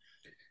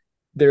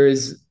there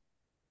is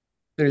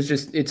there's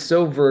just it's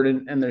so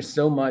verdant and there's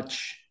so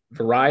much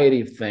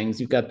variety of things.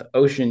 You've got the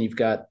ocean, you've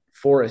got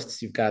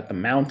forests, you've got the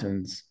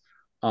mountains.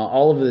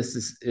 All of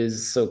this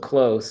is so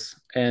close,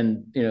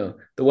 and the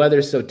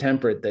weather's so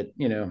temperate that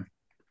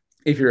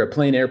if you're a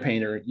plein air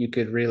painter, you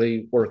could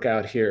really work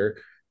out here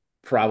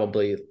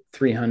probably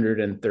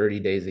 330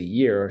 days a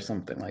year or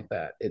something like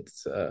that.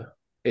 It's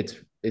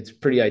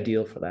pretty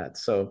ideal for that.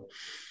 So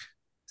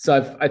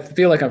I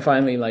feel like I'm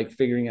finally like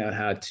figuring out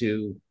how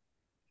to.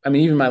 I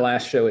mean, even my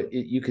last show,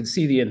 you could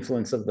see the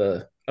influence of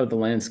the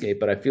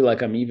landscape, but I feel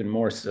like I'm even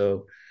more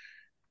so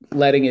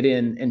letting it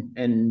in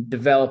and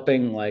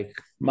developing like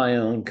my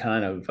own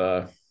kind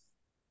of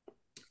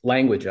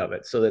language of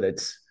it, so that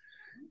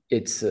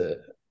it's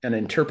an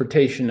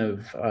interpretation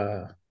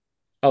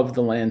of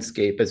the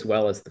landscape as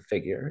well as the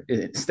figure,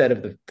 instead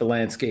of the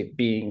landscape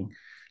being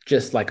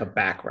just like a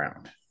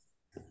background.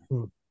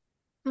 Hmm.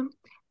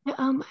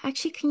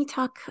 Actually, can you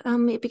talk,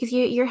 because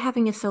you're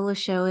having a solo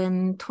show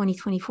in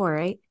 2024,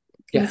 right?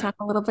 Can you Yeah. talk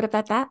a little bit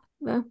about that?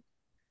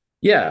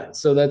 Yeah,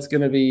 so that's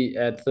going to be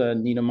at the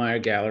Nina Meyer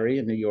Gallery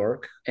in New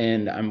York,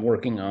 and I'm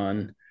working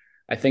on,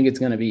 I think it's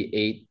going to be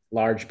 8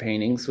 large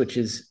paintings, which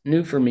is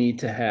new for me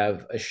to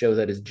have a show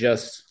that is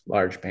just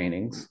large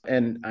paintings.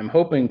 And I'm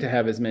hoping to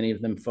have as many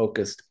of them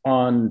focused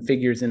on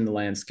figures in the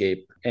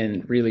landscape,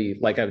 and really,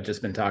 like I've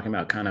just been talking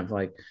about, kind of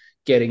like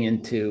getting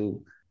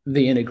into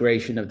the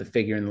integration of the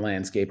figure in the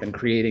landscape and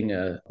creating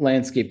a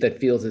landscape that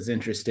feels as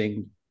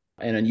interesting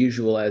and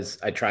unusual as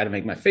I try to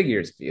make my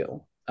figures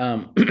feel.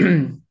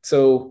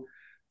 So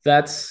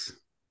that's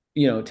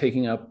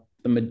taking up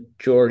the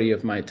majority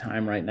of my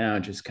time right now,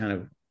 just kind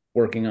of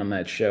working on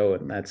that show.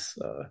 And that's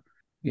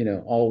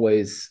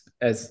always,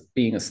 as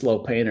being a slow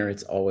painter,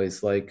 it's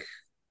always like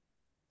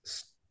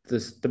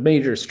the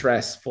major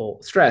stress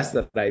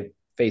that I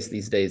face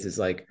these days is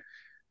like,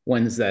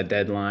 when's that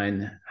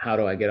deadline, how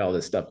do I get all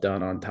this stuff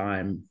done on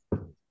time,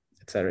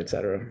 et cetera, et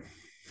cetera.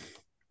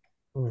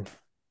 Hmm.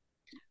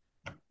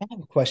 I have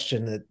a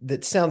question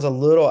that sounds a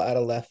little out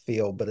of left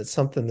field, but it's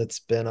something that's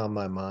been on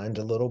my mind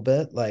a little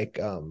bit. Like,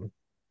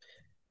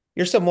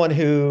 you're someone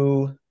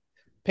who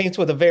paints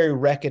with a very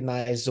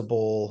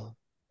recognizable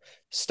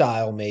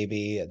style,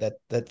 maybe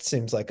that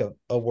seems like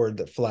a word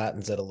that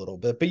flattens it a little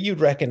bit, but you'd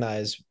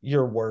recognize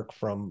your work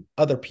from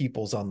other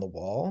people's on the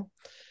wall.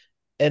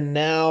 And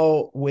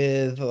now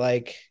with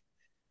like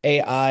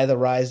AI, the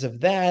rise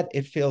of that,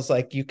 it feels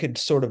like you could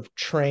sort of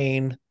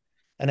train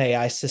an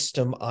AI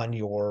system on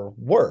your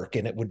work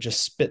and it would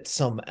just spit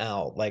some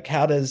out. Like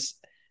how does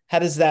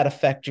that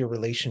affect your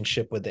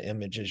relationship with the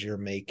images you're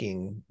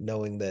making,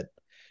 knowing that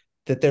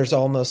there's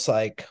almost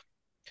like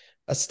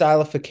a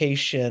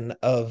stylification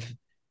of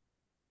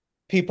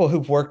people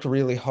who've worked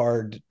really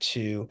hard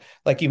to,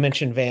 like you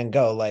mentioned Van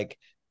Gogh, like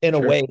in a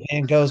Sure. way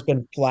Van Gogh's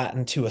been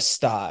flattened to a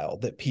style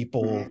that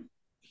people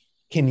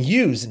can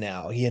use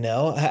now,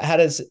 how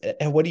does,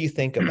 what do you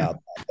think about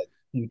the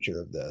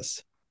future of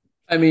this?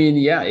 I mean,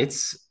 yeah,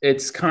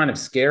 it's kind of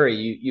scary.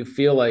 You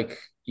feel like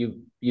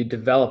you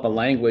develop a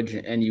language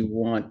and you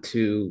want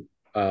to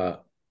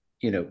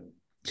you know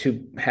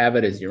to have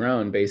it as your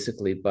own,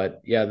 basically.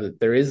 But yeah,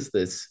 there is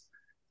this,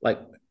 like,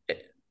 I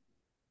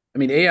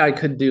mean, AI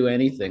could do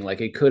anything.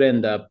 Like it could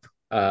end up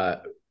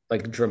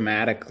like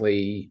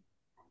dramatically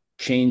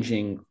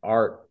changing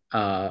art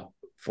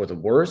for the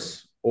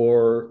worse,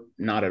 or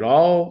not at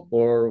all,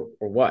 or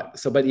what.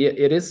 So, but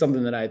it is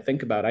something that I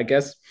think about. I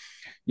guess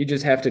you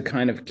just have to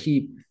kind of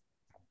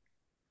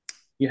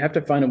you have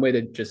to find a way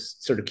to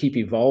just sort of keep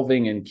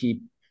evolving and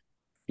keep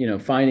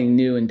finding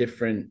new and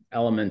different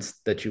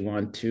elements that you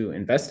want to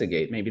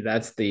investigate. Maybe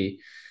that's the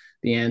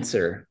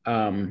answer.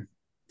 I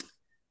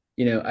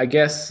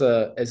guess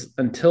as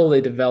until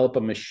they develop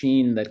a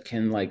machine that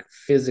can like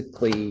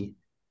physically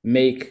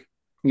make,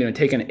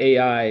 take an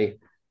AI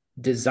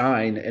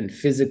design and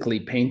physically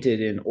paint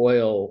it in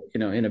oil,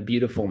 in a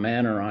beautiful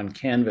manner on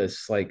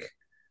canvas, like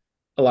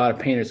a lot of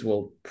painters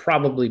will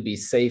probably be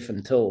safe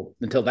until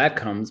that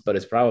comes, but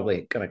it's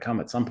probably going to come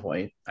at some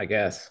point, I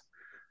guess.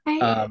 I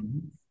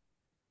Um,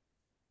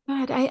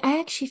 God, I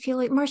actually feel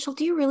like, Marshall,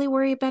 do you really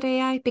worry about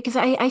AI? Because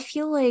I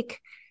feel like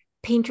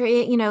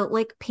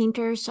like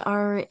painters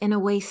are in a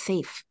way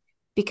safe,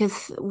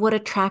 because what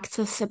attracts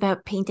us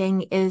about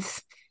painting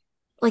is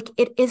like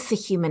it is the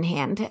human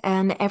hand.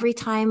 And every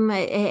time,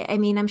 I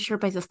mean, I'm sure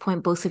by this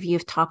point, both of you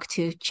have talked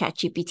to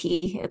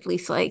ChatGPT at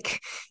least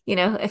like,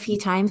 a few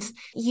times.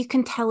 You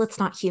can tell it's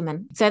not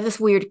human. So I have this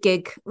weird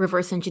gig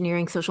reverse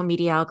engineering social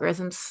media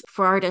algorithms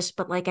for artists,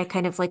 but like I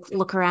kind of like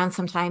look around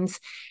sometimes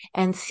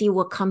and see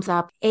what comes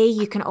up.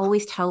 You can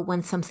always tell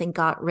when something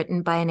got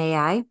written by an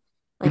AI.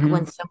 Like when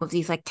Mm-hmm. some of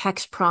these like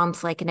text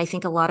prompts, like, and I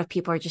think a lot of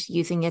people are just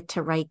using it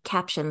to write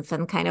captions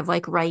and kind of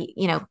like write,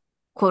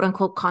 quote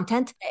unquote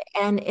content,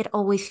 and it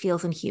always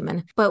feels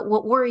inhuman. But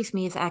what worries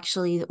me is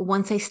actually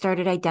once I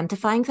started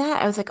identifying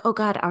that, I was like, oh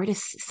God,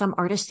 some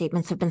artist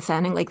statements have been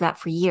sounding like that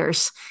for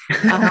years.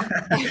 Um,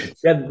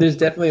 Yeah, there's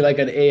definitely like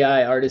an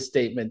AI artist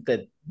statement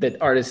that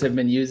artists have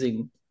been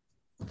using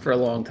for a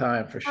long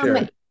time, for um,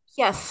 sure.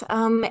 yes,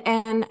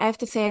 and I have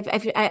to say,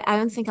 I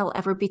don't think I'll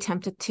ever be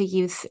tempted to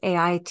use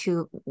AI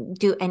to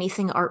do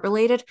anything art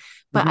related,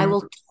 but I Hmm.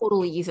 will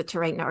totally use it to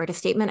write an artist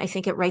statement. I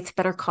think it writes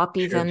better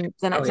copy Sure.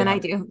 Oh than I yeah.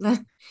 do.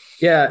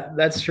 Yeah,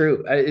 that's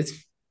true.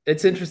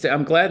 It's interesting.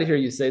 I'm glad to hear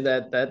you say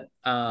that.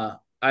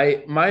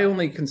 I my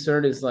only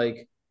concern is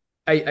like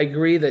I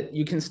agree that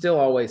you can still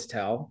always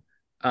tell,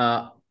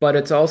 but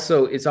it's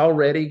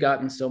already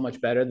gotten so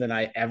much better than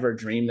I ever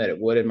dreamed that it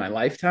would in my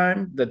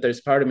lifetime. That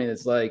there's part of me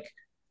that's like,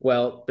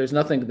 well, there's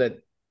nothing that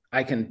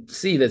I can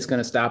see that's going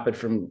to stop it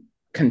from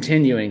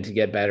continuing to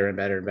get better and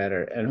better and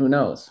better. And who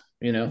knows?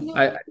 You know, You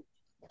know,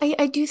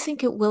 I do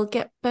think it will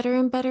get better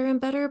and better and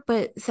better,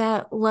 but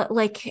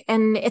like,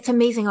 and it's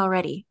amazing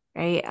already,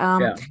 right?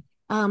 Yeah.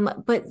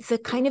 But the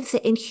kind of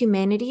the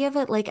inhumanity of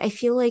it, like, I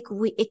feel like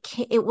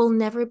it will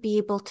never be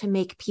able to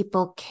make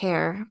people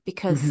care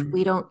because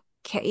we Hmm. don't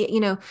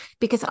care,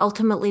 because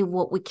ultimately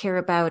what we care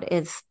about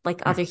is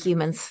like other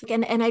humans,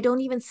 and I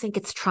don't even think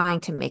it's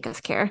trying to make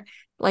us care.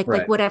 Like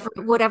Right.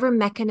 whatever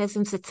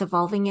mechanisms it's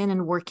evolving in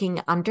and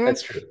working under,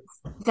 That's true.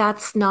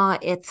 that's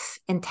not its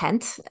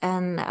intent,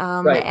 and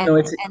Right. No,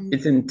 and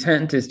its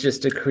intent is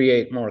just to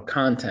create more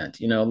content,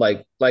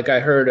 like I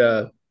heard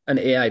an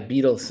AI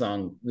Beatles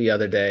song the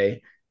other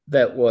day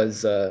that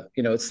was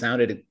it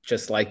sounded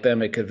just like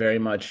them. It could very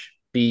much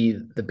be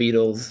the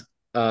Beatles.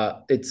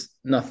 It's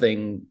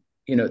nothing,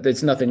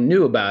 there's nothing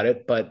new about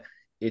it, but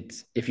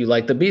it's if you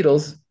like the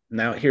Beatles,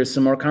 now here's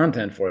some more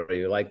content for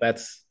you. Like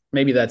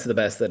maybe that's the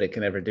best that it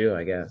can ever do,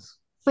 I guess.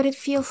 but it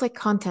feels like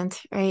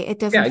content, right?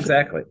 Yeah,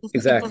 exactly. It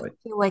Exactly. doesn't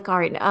feel like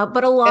art.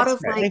 But a lot That's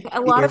of my like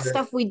a lot of fear.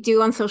 stuff we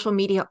do on social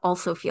media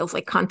also feels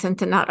like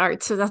content and not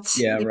art. So that's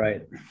Yeah,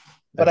 right.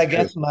 But That's I true.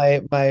 guess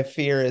my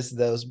fear is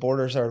those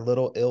borders are a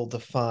little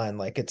ill-defined.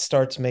 Like it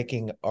starts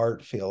making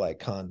art feel like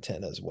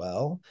content as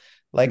well.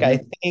 Like I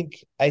Hmm.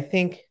 think I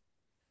think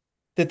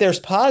that there's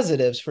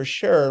positives for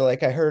sure.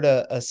 Like I heard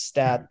a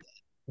stat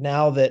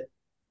now that,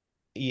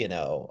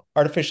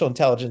 artificial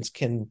intelligence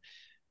can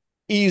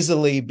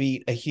easily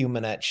beat a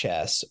human at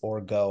chess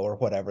or Go or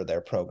whatever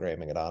they're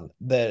programming it on.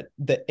 The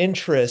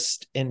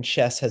interest in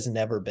chess has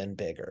never been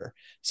bigger.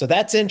 So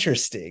that's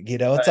interesting.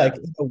 Oh, It's yeah. like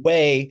in a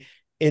way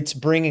it's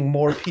bringing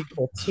more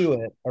people to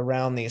it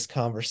around these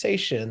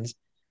conversations.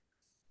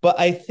 But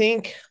I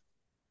think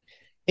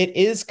it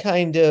is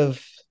kind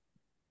of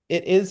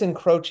it is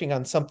encroaching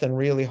on something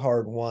really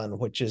hard won,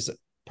 which is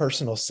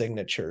personal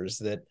signatures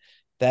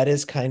that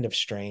is kind of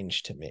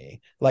strange to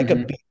me. Like a Hmm.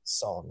 Beatles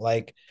song.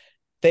 Like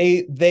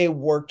they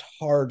worked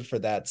hard for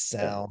that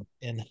sound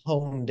and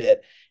honed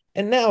it,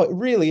 and now it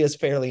really is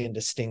fairly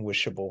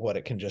indistinguishable what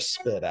it can just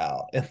spit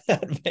out in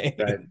that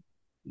Right. vein.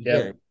 Yeah.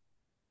 Very.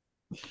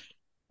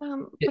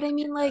 but I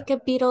mean like a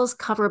Beatles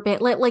cover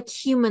bit, like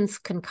humans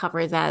can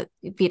cover that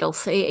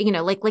Beatles,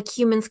 like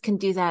humans can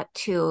do that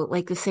too.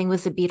 Like the thing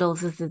with the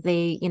Beatles is that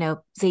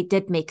they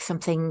did make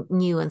something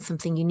new and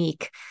something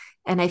unique.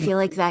 And I feel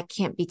like that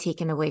can't be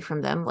taken away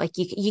from them. Like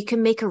you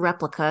can make a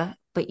replica,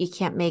 but you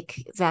can't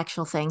make the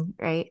actual thing,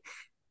 right?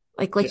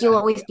 Like you'll Yeah.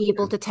 always be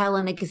able to tell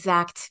an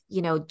exact,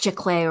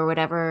 giclée or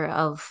whatever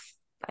of,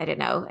 I don't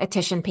know, a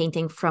Titian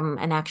painting from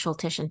an actual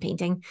Titian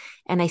painting.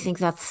 And I think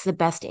that's the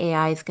best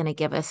AI is going to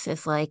give us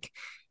is like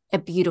a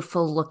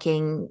beautiful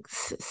looking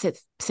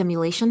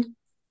simulation.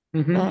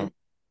 Hmm. Uh,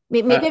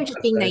 maybe I'm just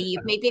That's being fair. naive.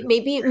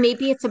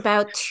 Maybe it's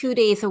about 2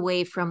 days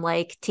away from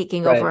like Right.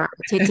 taking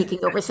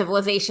over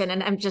civilization,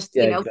 and I'm just,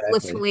 Yeah, exactly.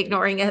 blissfully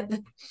ignoring it.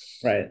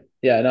 Right.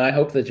 Yeah, no, I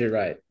hope that you're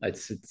right.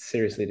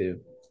 Seriously do.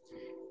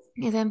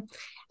 Yeah, then,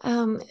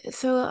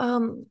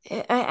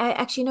 I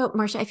actually know,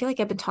 Marshall, I feel like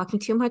I've been talking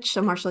too much.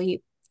 So Marshall, you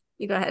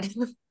go ahead.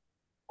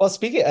 Well,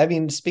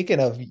 speaking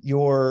of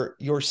your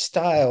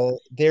style,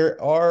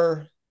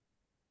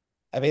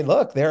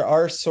 look, there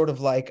are sort of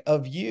like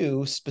of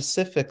you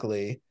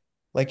specifically,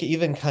 like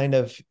even kind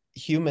of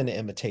human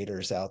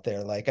imitators out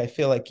there. Like I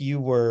feel like you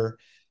were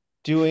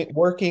doing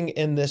working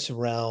in this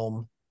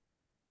realm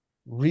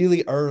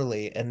really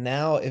early, and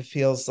now it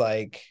feels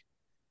like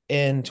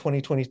in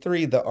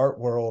 2023 the art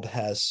world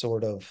has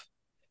sort of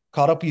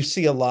caught up. You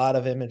see a lot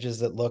of images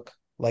that look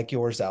like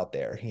yours out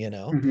there,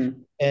 Hmm.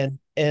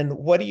 and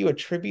what do you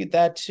attribute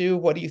that to?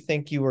 What do you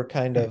think you were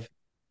kind of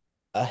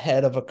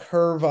ahead of a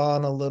curve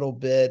on a little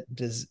bit?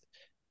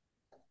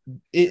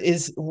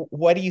 is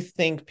what do you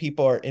think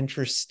people are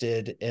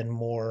interested in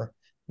more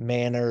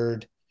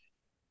mannered,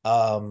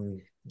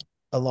 um,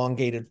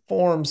 elongated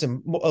forms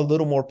and a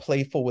little more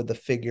playful with the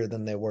figure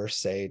than they were,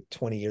 say,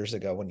 20 years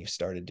ago when you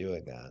started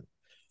doing that?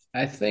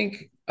 I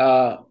think,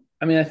 I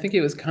think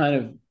it was kind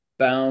of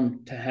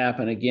bound to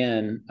happen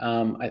again.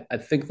 I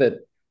think that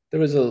there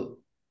was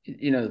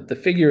the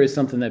figure is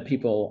something that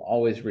people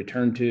always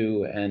return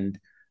to,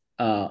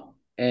 uh,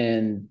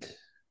 and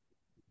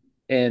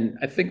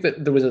I think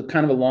that there was a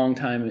kind of a long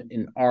time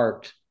in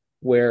art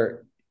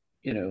where,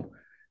 you know,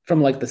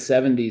 from like the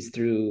 70s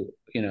through,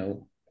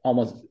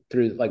 almost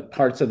through like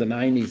parts of the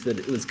 90s, that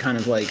it was kind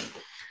of like,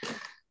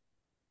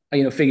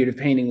 figurative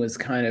painting was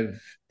kind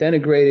of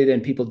denigrated,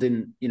 and people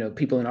didn't,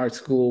 people in art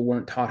school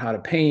weren't taught how to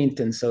paint.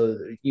 And so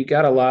you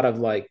got a lot of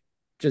like,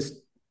 just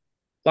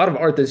a lot of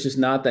art that's just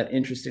not that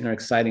interesting or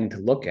exciting to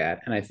look at.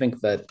 And I think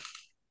that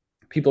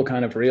people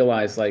kind of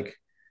realize like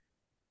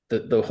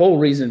the whole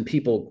reason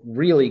people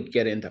really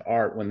get into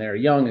art when they're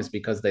young is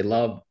because they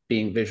love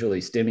being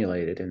visually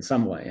stimulated in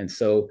some way. And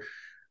so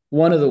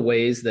one of the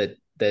ways that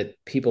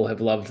people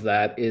have loved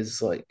that is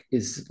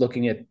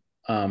looking at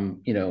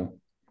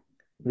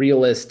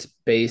realist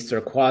based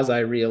or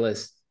quasi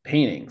realist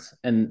paintings.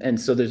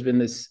 And so there's been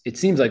this, it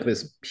seems like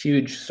this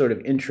huge sort of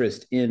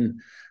interest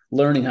in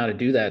learning how to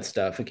do that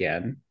stuff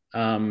again.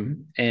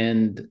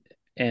 And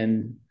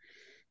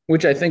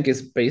which I think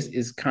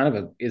is kind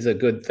of a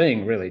good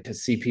thing, really, to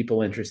see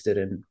people interested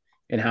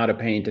in how to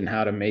paint and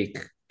how to make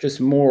just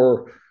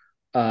more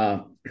uh,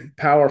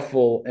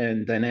 powerful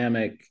and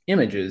dynamic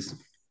images.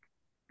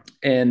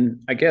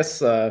 And I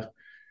guess, yeah,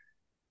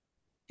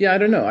 I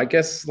don't know. I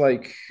guess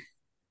like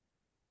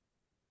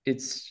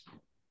it's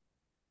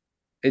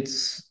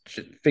it's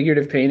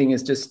figurative painting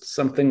is just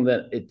something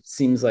that it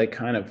seems like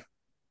kind of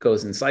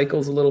goes in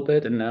cycles a little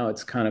bit, and now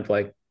it's kind of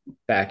like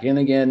back in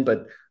again.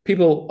 But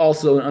people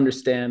also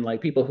understand,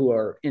 like people who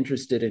are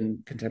interested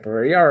in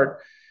contemporary art,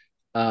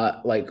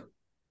 like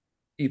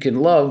you can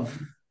love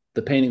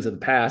the paintings of the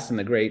past and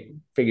the great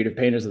figurative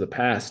painters of the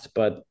past,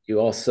 but you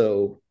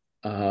also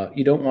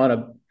you don't want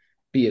to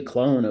be a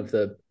clone of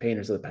the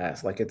painters of the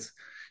past. Like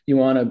you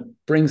want to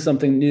bring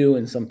something new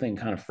and something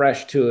kind of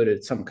fresh to it.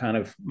 It's some kind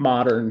of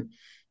modern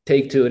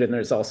take to it, and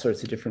there's all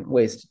sorts of different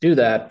ways to do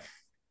that.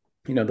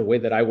 The way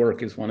that I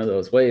work is one of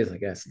those ways, I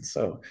guess. And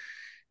so,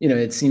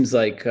 it seems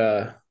like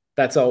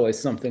that's always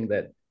something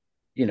that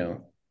you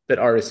know that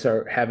artists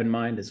have in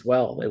mind as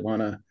well. They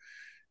want to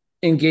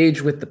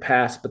engage with the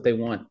past, but they don't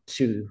want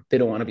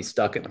to be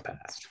stuck in the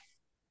past.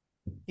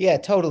 Yeah,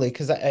 totally.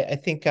 Because I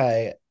think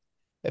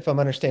if I'm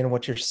understanding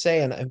what you're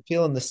saying, I'm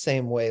feeling the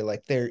same way.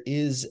 Like there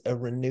is a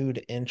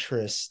renewed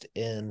interest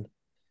in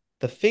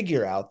the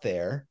figure out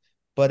there,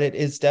 but it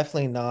is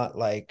definitely not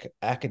like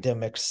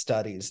academic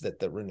studies that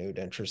the renewed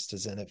interest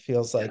is in. It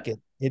feels like Yeah.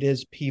 it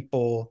is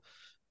people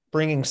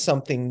bringing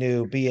something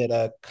new, be it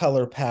a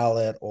color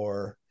palette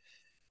or,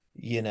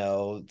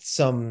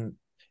 some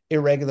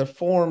irregular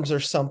forms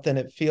or something.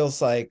 It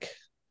feels like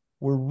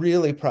we're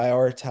really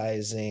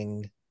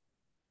prioritizing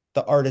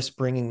the artist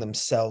bringing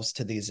themselves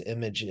to these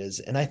images.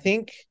 And I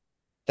think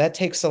that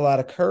takes a lot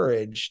of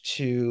courage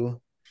to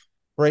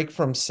break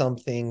from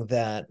something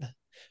that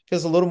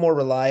feels a little more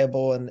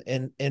reliable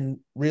and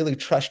really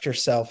trust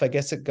yourself. I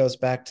guess it goes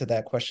back to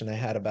that question I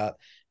had about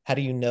how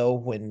do you know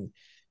when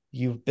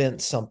you've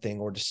bent something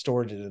or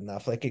distorted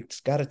enough? Like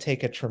it's got to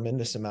take a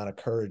tremendous amount of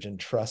courage and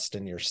trust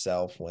in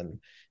yourself when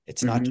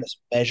it's not Mm-hmm. just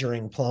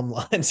measuring plumb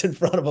lines in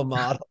front of a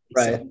model.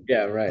 So Right.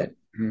 Yeah. Right.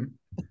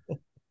 Mm-hmm.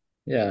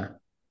 Yeah.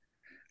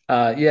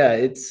 Yeah.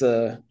 It's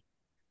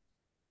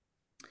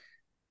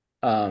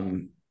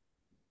um,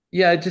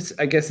 yeah. I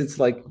guess it's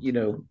like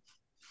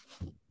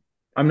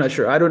I'm not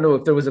sure. I don't know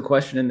if there was a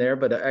question in there,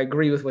 but I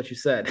agree with what you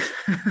said.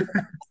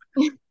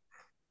 yeah,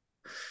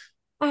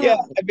 Um,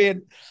 I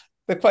mean,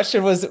 the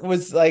question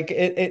was like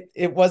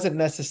it wasn't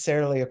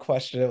necessarily a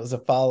question. It was a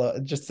follow,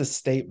 just a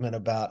statement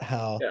about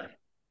how Yeah.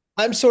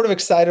 I'm sort of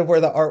excited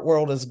where the art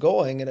world is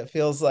going, and it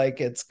feels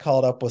like it's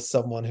caught up with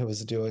someone who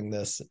was doing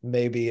this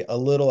maybe a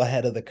little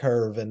ahead of the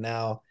curve, and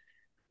now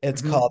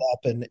it's Mhm. caught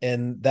up,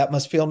 and that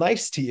must feel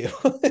nice to you.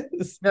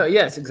 No,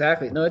 yes,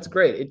 exactly. No, it's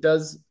great. It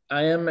does.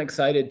 I am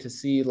excited to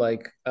see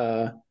like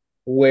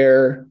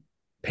where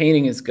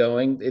painting is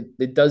going.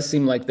 It does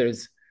seem like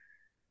there's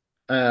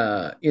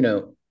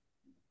the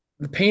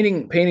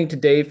painting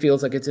today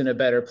feels like it's in a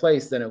better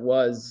place than it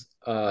was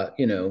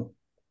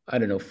I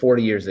don't know,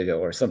 40 years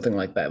ago or something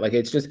like that. Like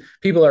it's just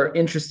people are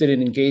interested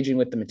in engaging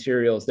with the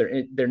materials.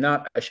 They're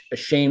not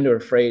ashamed or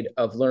afraid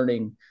of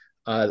learning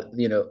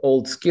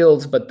old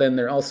skills, but then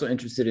they're also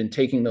interested in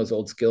taking those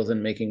old skills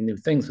and making new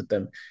things with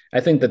them. I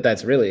think that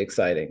that's really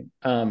exciting.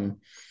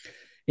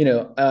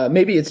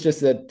 Maybe it's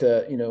just that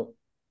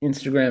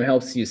Instagram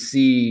helps you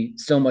see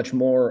so much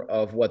more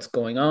of what's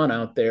going on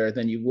out there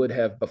than you would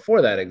have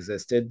before that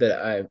existed.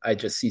 That I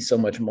just see so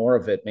much more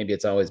of it. Maybe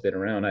it's always been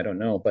around. I don't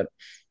know, but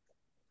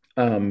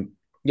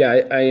yeah,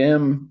 I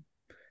am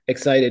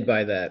excited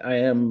by that. I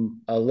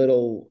am a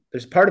little.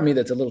 There's part of me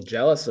that's a little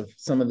jealous of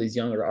some of these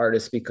younger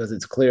artists because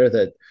it's clear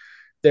that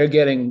they're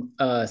getting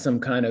some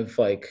kind of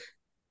like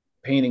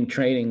painting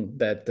training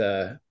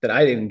that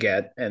I didn't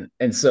get,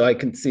 and so I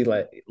can see,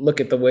 like, look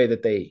at the way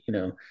that they,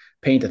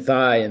 paint a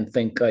thigh and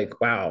think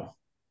like, wow,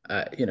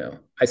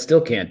 I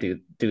still can't do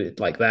it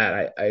like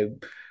that.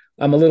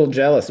 I'm a little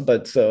jealous,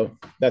 but so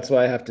that's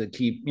why I have to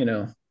keep,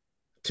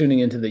 tuning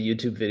into the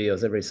YouTube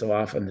videos every so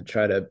often to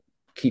try to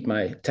keep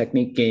my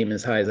technique game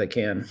as high as I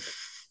can.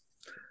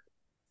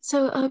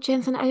 So,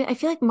 Jansen, I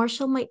feel like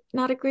Marshall might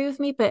not agree with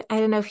me, but I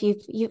don't know if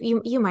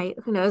you might.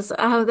 Who knows?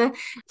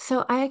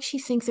 So I actually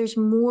think there's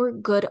more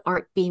good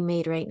art being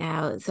made right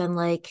now than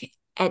like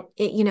at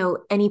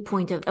any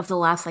point of the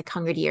last like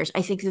 100 years.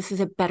 I think this is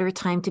a better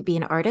time to be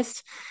an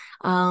artist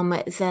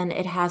than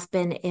it has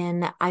been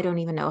in I don't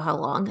even know how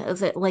long.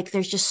 Is it like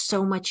there's just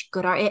so much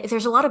good art.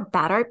 There's a lot of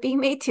bad art being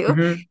made too,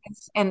 Mm-hmm.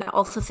 and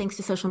also thanks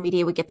to social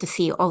media, we get to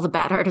see all the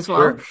bad art as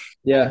well. Sure.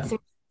 Yeah.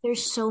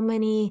 There's so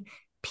many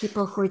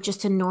people who are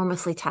just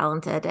enormously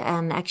talented.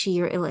 And actually,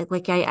 you're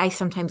like I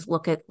sometimes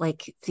look at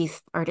like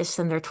these artists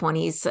in their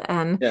 20s,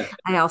 and Yeah.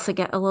 I also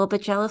get a little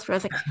bit jealous where I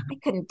was like, I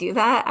couldn't do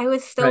that. I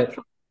was still Right. trying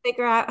to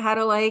figure out how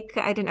to like,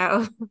 I don't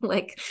know,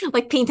 like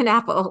paint an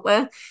apple.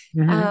 Uh,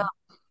 Mm-hmm.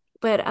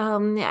 but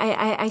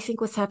I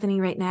think what's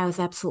happening right now is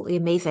absolutely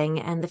amazing,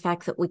 and the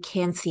fact that we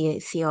can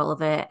see all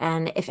of it.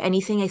 And if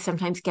anything, I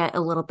sometimes get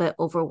a little bit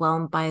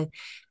overwhelmed by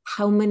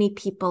how many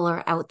people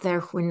are out there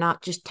who are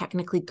not just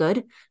technically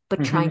good,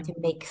 but trying Mm-hmm. to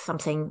make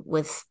something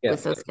Yeah.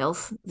 with those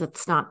skills.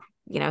 That's not,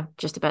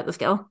 just about the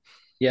skill.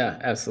 Yeah,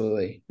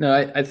 absolutely. No,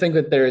 I think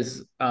that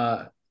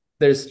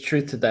there's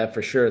truth to that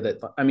for sure. That,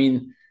 I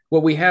mean,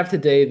 what we have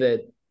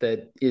today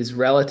that is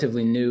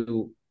relatively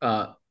new,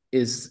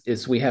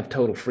 is we have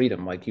total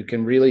freedom. Like, you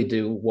can really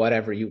do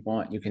whatever you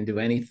want. You can do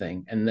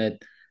anything, and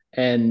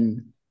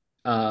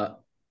uh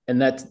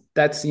and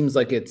that seems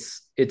like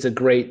it's a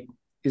great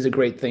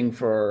thing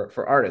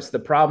for artists. The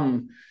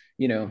problem,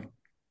 you know,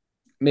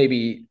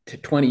 maybe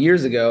 20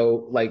 years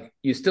ago, like,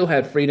 you still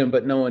had freedom,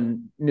 but no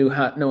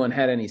one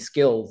had any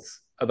skills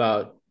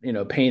about,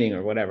 painting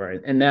or whatever.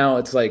 And now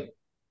it's like,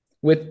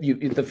 with you,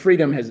 the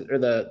freedom has, or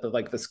the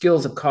like the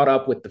skills have caught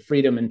up with the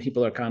freedom, and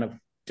people are kind of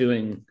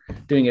doing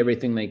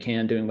everything they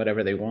can, doing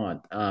whatever they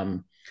want.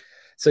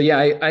 So yeah,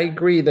 I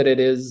agree that it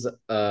is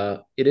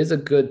a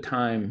good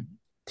time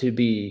to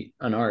be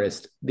an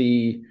artist.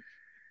 The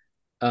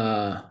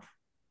uh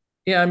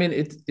Yeah, I mean,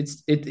 it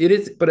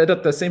is, but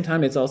at the same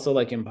time, it's also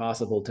like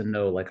impossible to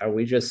know. Like, are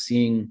we just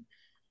seeing,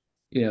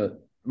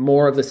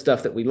 more of the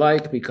stuff that we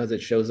like because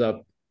it shows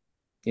up,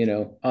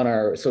 on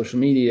our social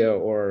media,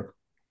 or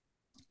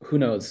who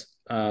knows?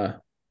 I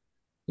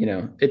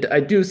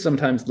do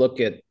sometimes look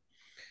at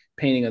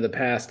painting of the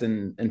past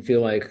and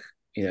feel like,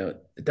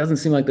 it doesn't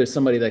seem like there's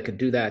somebody that could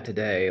do that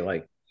today,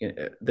 like,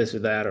 this or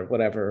that or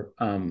whatever.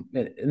 And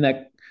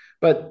that,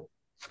 but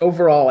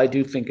overall, I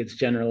do think it's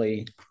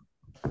generally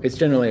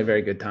a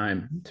very good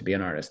time to be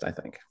an artist, I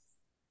think.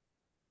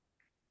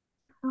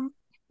 Um,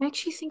 I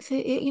actually think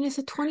that,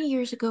 so 20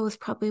 years ago was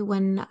probably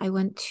when I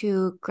went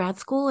to grad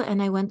school,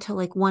 and I went to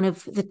like one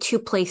of the two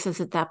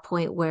places at that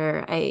point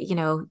where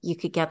you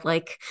could get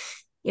like,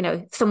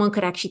 someone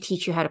could actually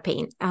teach you how to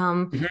paint.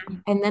 Mm-hmm.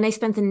 And then I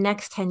spent the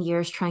next 10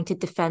 years trying to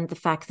defend the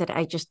fact that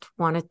I just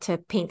wanted to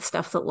paint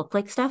stuff that looked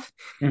like stuff.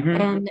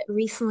 Mm-hmm. And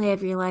recently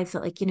I've realized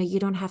that, like, you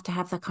don't have to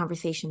have that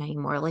conversation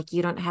anymore. Like,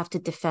 you don't have to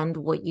defend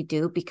what you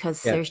do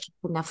because Yeah. there's just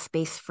enough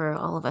space for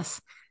all of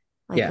us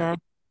like Yeah. that.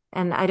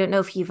 And I don't know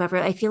if you've ever,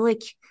 I feel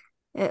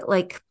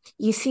like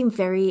you seem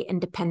very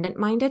independent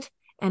minded.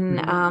 And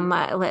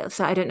Mm-hmm.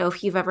 so I don't know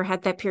if you've ever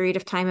had that period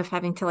of time of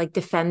having to like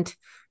defend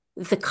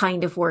the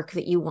kind of work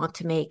that you want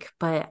to make.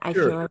 But I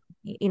feel Sure.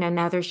 like,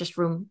 now there's just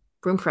room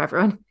for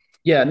everyone.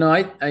 Yeah, no,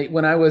 I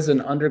when I was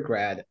an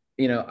undergrad,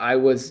 I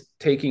was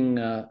taking,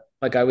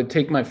 like, I would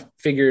take my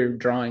figure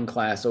drawing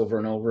class over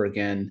and over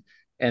again,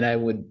 and I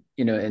would,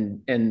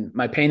 and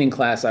my painting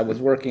class, I was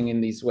working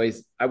in these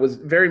ways. I was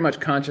very much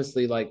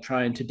consciously like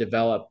trying to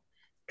develop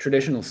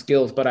traditional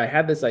skills, but I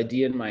had this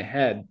idea in my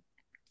head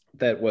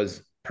that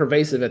was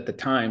pervasive at the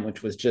time,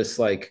 which was just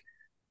like,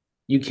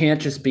 you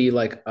can't just be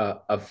like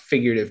a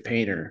figurative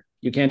painter.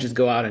 You can't just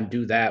go out and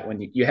do that.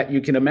 When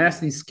you can amass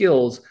these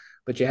skills,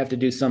 but you have to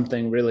do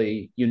something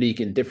really unique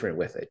and different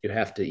with it. You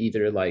have to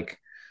either, like,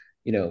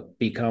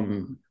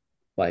 become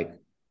like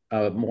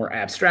a more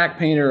abstract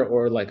painter,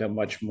 or like a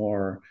much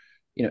more,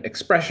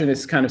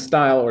 expressionist kind of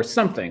style or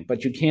something,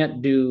 but you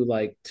can't do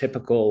like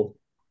typical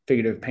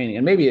figurative painting.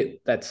 And maybe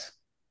that's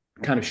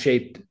kind of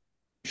shaped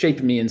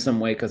me in some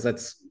way, because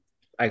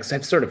I've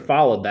sort of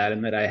followed that,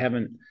 and that I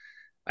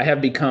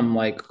have become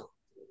like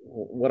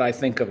what I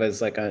think of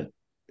as like a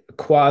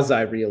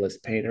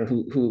quasi-realist painter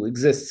who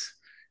exists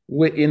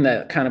in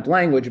that kind of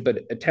language,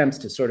 but attempts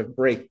to sort of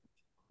break,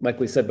 like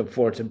we said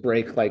before, to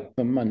break like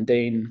the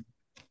mundane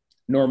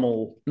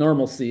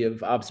normalcy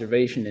of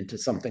observation into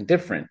something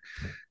different.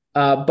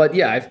 But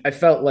yeah, I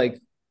felt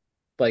like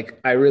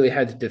I really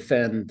had to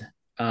defend,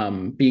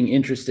 being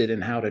interested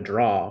in how to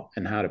draw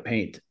and how to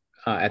paint,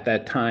 at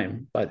that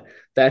time. But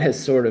that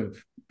has sort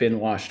of been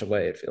washed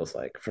away, it feels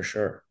like, for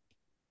sure.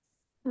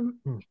 Hmm.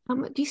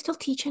 Do you still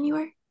teach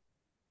anywhere?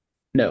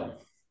 No,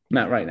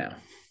 not right now.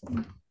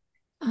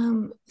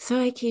 So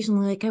I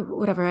occasionally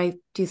whatever I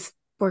do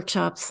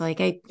workshops, like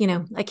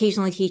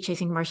occasionally teach. I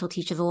think Marshall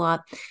teaches a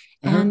lot.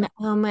 Uh-huh.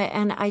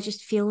 And I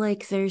just feel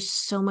like there's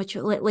so much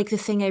like the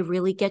thing I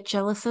really get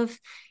jealous of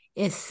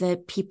is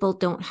that people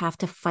don't have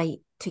to fight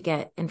to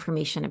get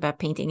information about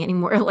painting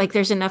anymore. Like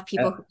there's enough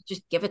people Yeah, who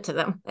just give it to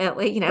them,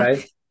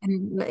 right.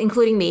 and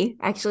including me,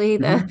 actually.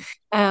 Mhm.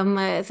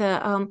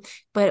 The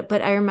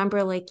but I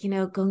remember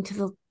going to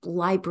the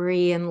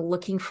library and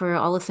looking for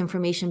all this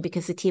information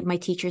because my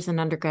teachers in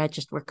undergrad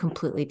just were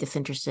completely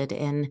disinterested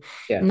in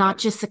Yeah. not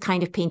just the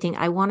kind of painting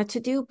I wanted to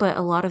do, but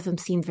a lot of them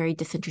seemed very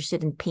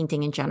disinterested in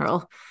painting in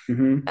general.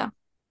 Hmm. Yeah.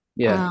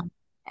 Yeah. Um,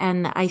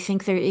 and I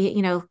think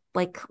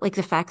like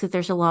the fact that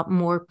there's a lot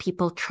more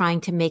people trying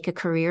to make a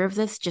career of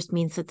this just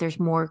means that there's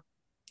more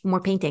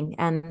painting,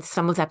 and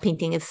some of that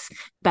painting is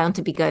bound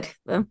to be good.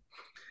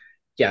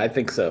 Yeah, I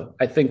think so.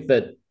 I think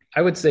that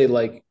I would say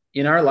like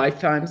in our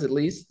lifetimes at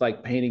least,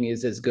 like painting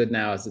is as good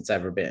now as it's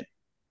ever been.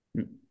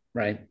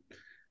 Right.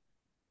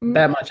 Mm.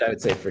 That much I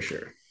would say for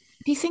sure.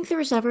 Do you think there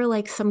was ever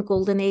like some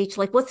golden age?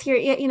 Like, what's your,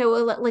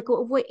 like,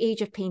 what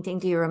age of painting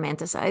do you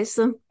romanticize?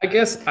 I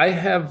guess I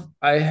have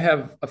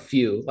a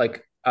few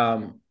like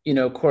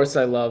of course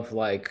I love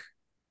like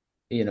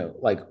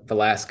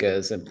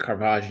Velasquez and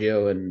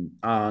Caravaggio and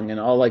Ang and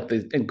all like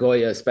and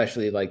Goya,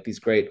 especially like these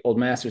great old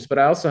masters. But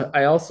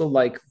I also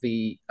like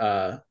the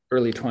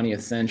early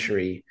 20th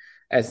century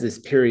as this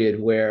period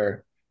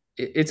where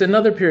it's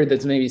another period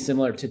that's maybe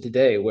similar to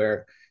today,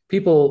 where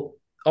people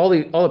all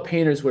the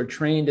painters were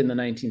trained in the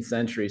 19th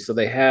century, so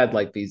they had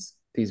like these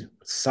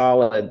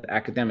solid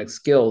academic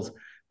skills.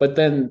 But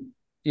then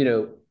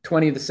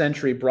 20th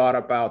century brought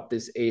about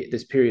this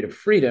period of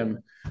freedom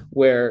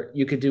where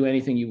you could do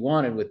anything you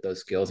wanted with those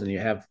skills. And you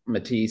have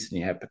Matisse and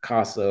you have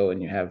Picasso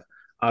and you have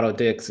Otto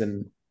Dix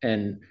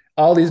and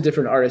all these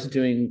different artists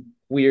doing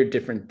weird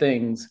different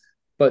things,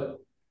 but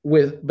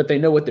they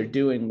know what they're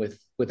doing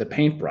with a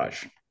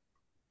paintbrush.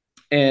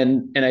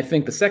 And I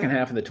think the second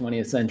half of the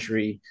 20th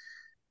century,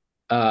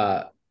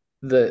 uh,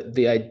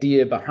 the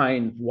idea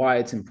behind why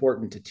it's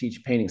important to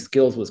teach painting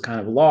skills was kind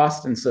of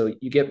lost, and so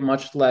you get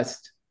much less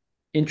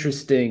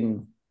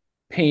interesting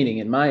painting,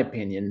 in my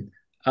opinion,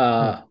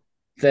 Hmm.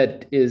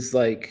 that is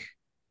like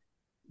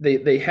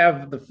they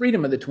have the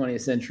freedom of the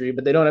 20th century,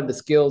 but they don't have the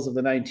skills of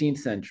the 19th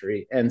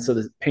century, and so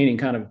the painting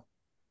kind of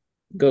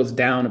goes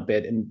down a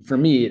bit. And for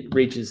me, it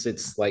reaches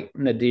its like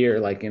nadir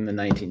like in the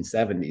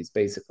 1970s,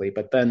 basically.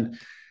 But then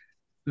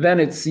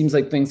it seems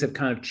like things have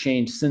kind of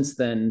changed since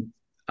then.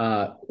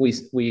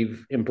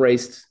 We've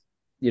embraced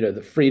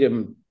the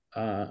freedom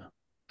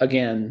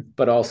again,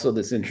 but also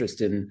this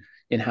interest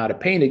in how to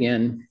paint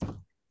again,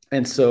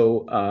 and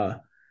so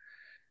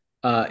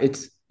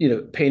it's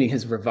painting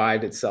has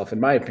revived itself in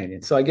my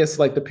opinion. So I guess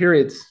like the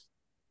periods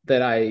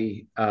that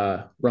I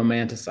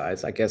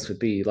romanticize, I guess, would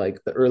be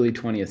like the early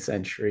 20th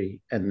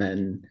century, and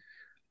then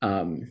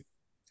um,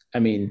 I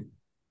mean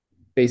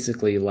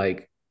basically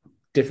like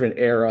different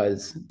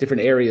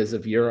areas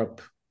of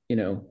Europe,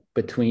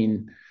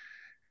 between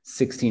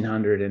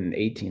 1600 and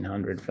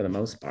 1800 for the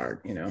most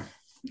part.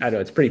 I know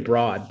it's pretty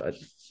broad, but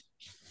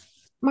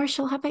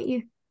Marshall, how about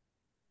you?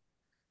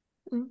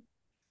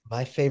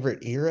 My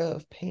favorite era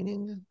of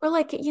painting? Or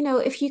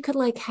if you could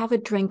like have a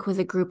drink with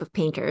a group of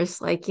painters,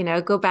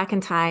 go back in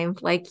time,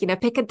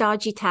 pick a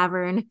dodgy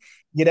tavern.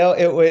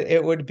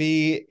 It would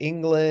be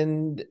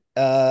England,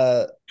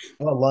 well,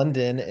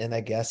 London, and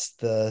I guess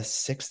the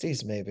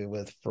 60s maybe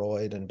with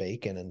Freud and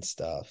Bacon and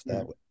stuff.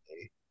 That would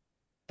be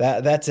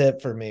that's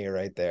it for me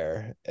right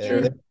there.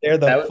 Yeah. They're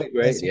the that would be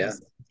great. funnest, Yeah.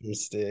 most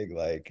interesting.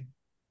 Like,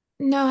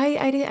 No,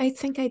 I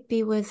think I'd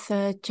be with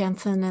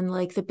Jansen in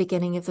like the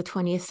beginning of the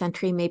 20th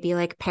century, maybe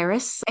like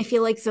Paris. I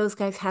feel like those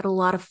guys had a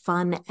lot of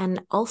fun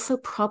and also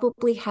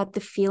probably had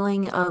the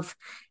feeling of,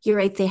 you're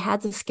right, they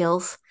had the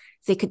skills,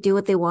 they could do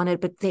what they wanted,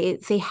 but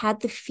they had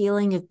the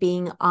feeling of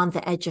being on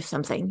the edge of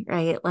something,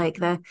 right? Like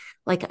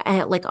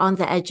on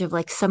the edge of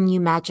like some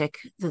new magic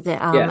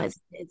Yeah.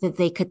 that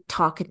they could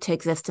talk into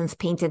existence,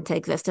 paint into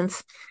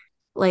existence.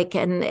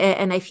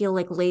 And I feel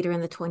like later in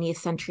the 20th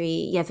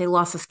century, yeah, they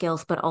lost the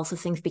skills, but also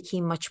things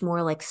became much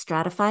more like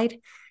stratified,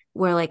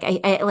 where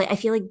I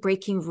feel like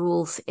breaking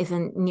rules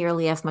isn't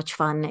nearly as much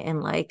fun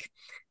in like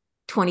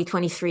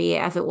 2023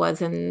 as it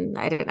was in,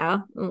 I don't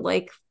know,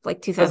 like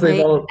Because 2008,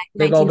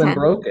 they've all been 1910.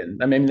 broken.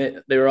 I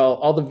mean, they were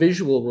all the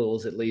visual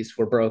rules at least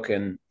were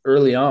broken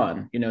early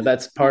on.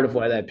 That's part of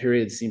why that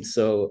period seems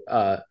so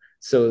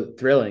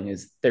thrilling,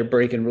 is they're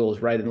breaking rules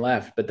right and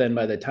left. But then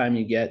by the time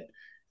you get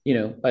to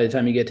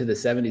the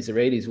 70s or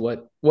 80s,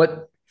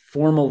 what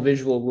formal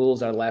visual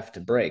rules are left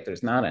to break?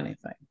 There's not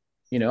anything.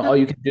 All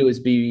you can do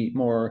is be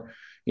more,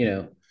 you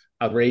know,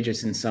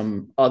 outrageous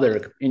in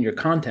your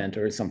content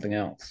or something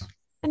else.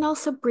 And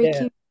also yeah,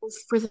 breaking rules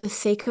for the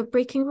sake of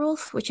breaking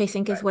rules, which I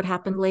think is what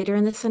happened later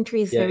in the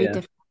century, is Yeah, very yeah.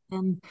 different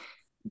than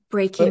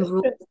breaking but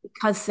rules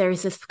because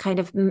there's this kind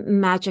of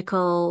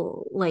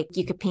magical, like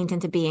you could paint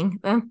into being.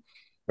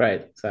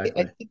 Right, I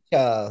exactly. think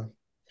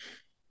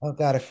oh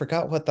God, I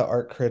forgot what the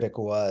art critic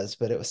was,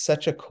 but it was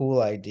such a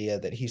cool idea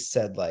that he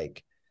said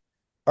like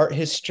art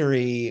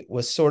history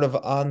was sort of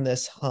on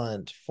this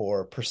hunt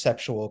for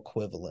perceptual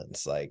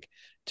equivalence, like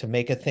to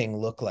make a thing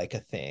look like a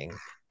thing.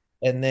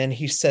 And then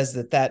he says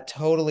that that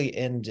totally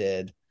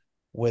ended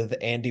with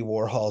Andy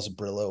Warhol's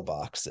Brillo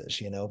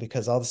boxes,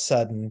 because all of a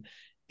sudden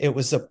it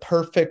was a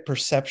perfect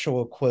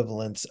perceptual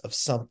equivalence of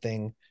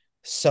something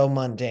so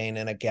mundane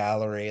in a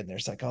gallery. And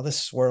there's like all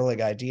this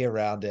swirling idea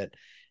around it.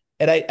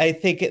 And I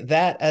think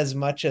that as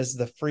much as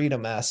the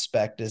freedom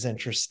aspect is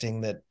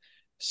interesting, that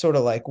sort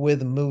of like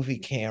with movie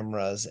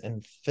cameras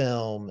and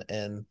film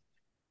and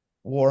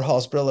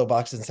Warhol's Brillo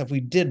boxes and stuff, we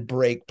did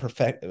break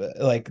perfect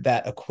like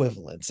that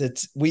equivalence.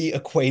 We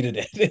equated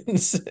it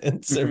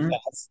and Mm-hmm.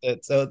 surpassed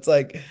it. So it's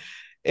like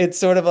it's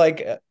sort of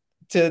like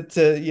to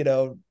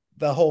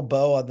the whole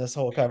bow on this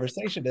whole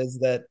conversation is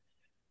that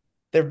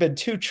there have been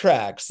two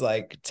tracks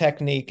like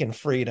technique and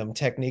freedom,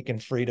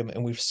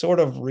 and we've sort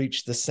of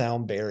reached the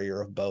sound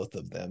barrier of both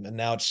of them. And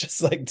now it's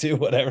just like do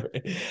whatever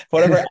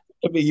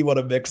alchemy you want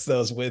to mix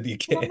those with, you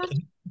But can.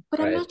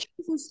 I'm Right. not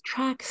sure those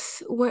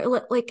tracks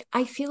were like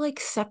I feel like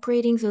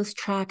separating those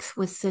tracks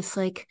was this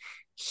like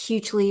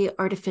hugely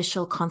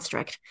artificial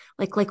construct.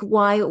 Like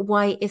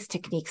why is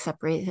technique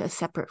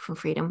separate from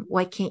freedom?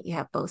 Why can't you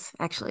have both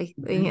actually?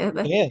 Mhm.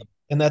 Yeah, Yeah.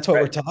 And that's what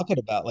we're Right. talking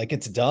about. Like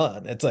it's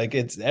done. It's like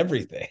it's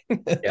everything.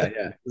 Yeah,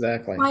 yeah,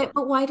 exactly.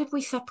 why did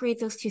we separate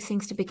those two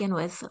things to begin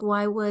with?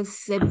 Why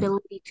was the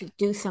ability to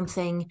do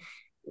something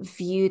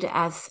viewed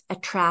as a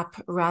trap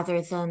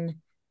rather than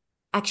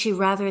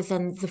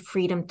the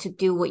freedom to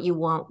do what you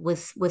want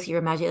with your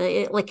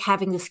imagination, like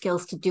having the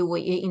skills to do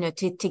what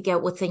to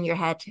get what's in your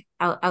head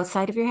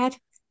outside of your head.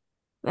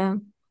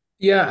 um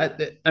Yeah,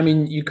 I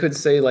mean, you could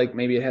say like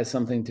maybe it has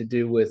something to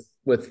do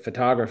with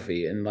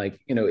photography and like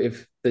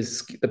if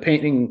the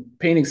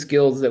painting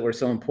skills that were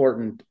so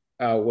important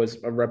was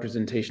a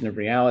representation of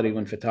reality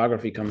when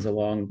photography comes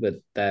along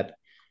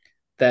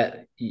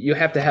that you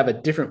have to have a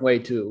different way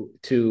to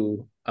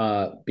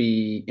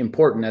be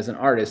important as an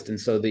artist, and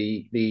so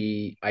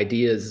the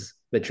ideas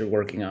that you're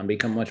working on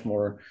become much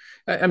more.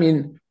 I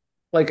mean,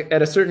 like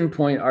at a certain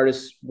point,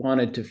 artists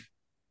wanted to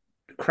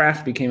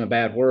craft became a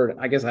bad word.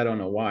 I guess I don't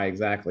know why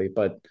exactly,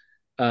 but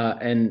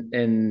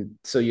and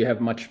so you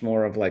have much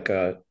more of like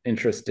a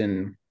interest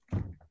in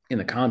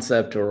the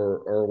concept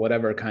or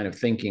whatever kind of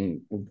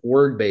thinking,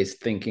 word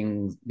based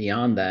thinking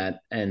beyond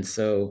that, and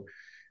so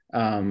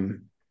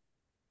um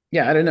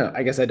yeah, I don't know.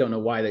 I guess I don't know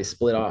why they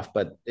split off,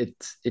 but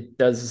it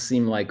does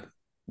seem like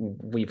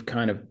we've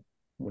kind of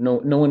no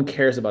one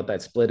cares about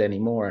that split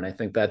anymore, and I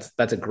think that's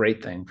a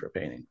great thing for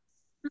painting.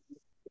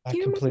 I do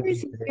you remember completely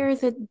the agree. year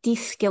that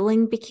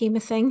de-skilling became a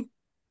thing?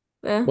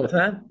 What's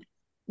that?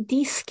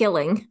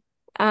 De-skilling.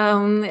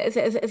 Is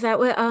that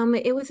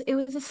what it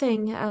was a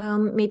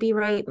thing. Maybe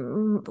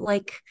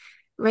like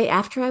right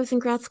after I was in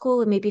grad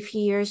school, and maybe a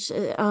few years.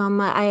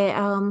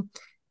 I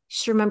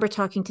just remember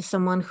talking to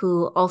someone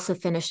who also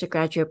finished a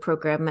graduate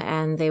program,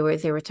 and they were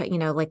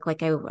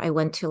like I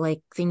went to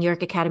like the New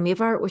York Academy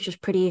of Art, which was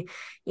pretty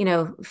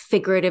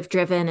figurative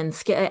driven and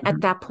skill at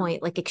Mhm. that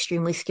point, like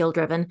extremely skill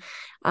driven.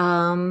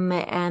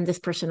 And this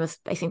person was,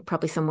 I think,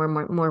 probably somewhere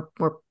more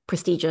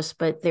prestigious,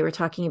 but they were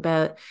talking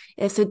about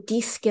so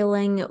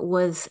de-skilling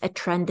was a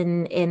trend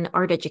in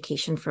art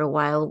education for a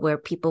while, where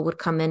people would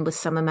come in with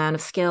some amount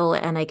of skill,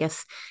 and I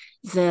guess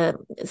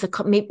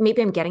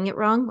maybe I'm getting it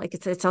wrong. Like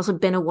it's also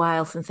been a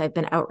while since I've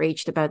been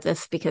outraged about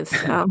this because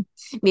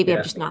maybe I'm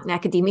Yeah. just not in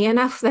academia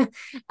enough.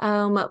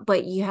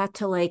 But you had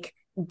to like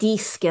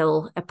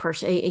de-skill a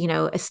person,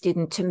 a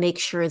student, to make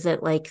sure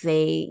that like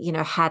they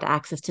had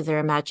access to their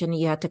imagine.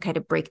 You had to kind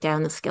of break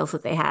down the skills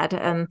that they had.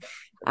 And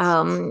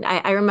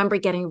I remember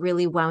getting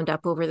really wound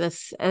up over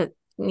this at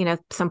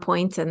some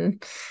point.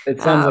 And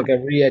It sounds uh, like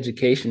a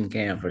re-education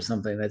camp or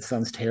something. That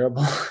sounds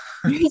terrible.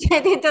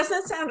 it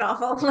doesn't sound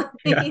awful.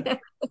 Yeah.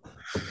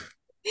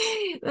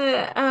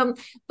 Uh, um,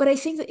 but I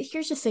think that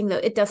here's the thing,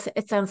 though. It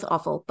sounds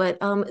awful, but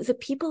the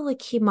people that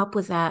came up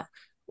with that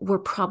were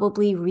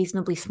probably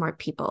reasonably smart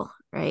people,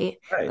 right?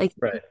 Right, Like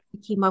right. they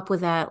came up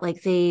with that,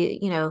 like they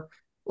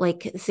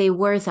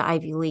were the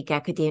Ivy League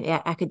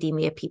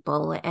academia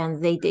people,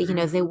 and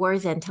Mhm. they were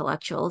the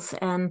intellectuals.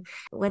 And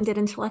when did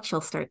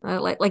intellectuals start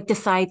like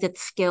decide that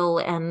skill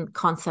and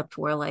concept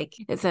were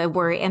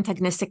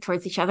antagonistic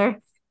towards each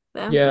other?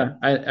 Yeah,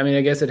 I mean,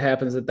 I guess it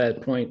happens at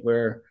that point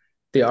where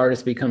the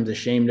artist becomes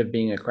ashamed of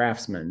being a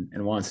craftsman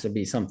and wants to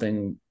be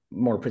something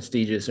more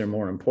prestigious or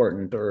more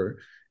important or,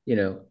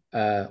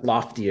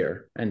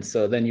 loftier. And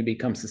so then you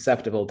become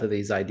susceptible to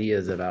these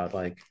ideas about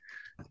like,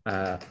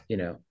 uh, you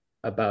know,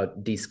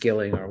 about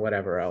de-skilling or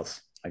whatever else,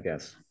 I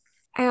guess.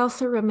 I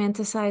also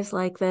romanticize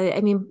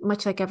I mean,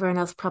 much like everyone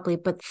else probably,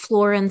 but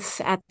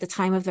Florence at the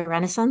time of the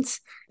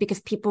Renaissance,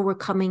 because people were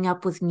coming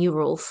up with new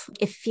rules.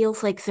 It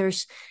feels like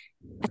there's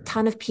a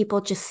ton of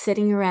people just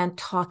sitting around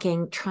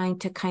talking, trying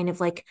to kind of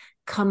like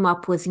come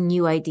up with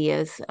new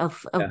ideas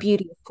of Yeah.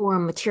 beauty,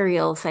 form,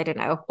 materials. I don't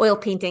know, oil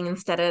painting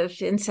instead of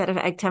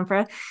egg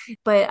tempera.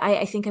 But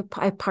I think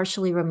I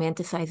partially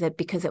romanticize it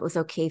because it was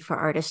okay for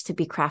artists to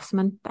be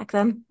craftsmen back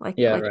then.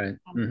 Yeah, right.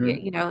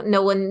 Hmm.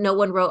 No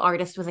one wrote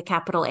artist with a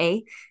capital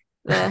A.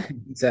 The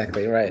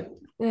Exactly, right.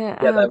 the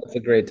Yeah, that was a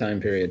great time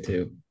period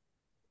too.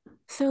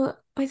 So,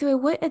 by the way,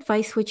 what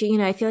advice would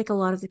you, I feel like a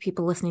lot of the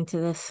people listening to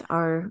this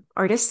are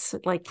artists,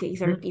 like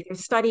Mhm. either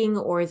studying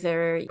or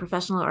they're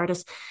professional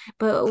artists.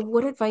 But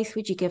what advice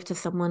would you give to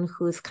someone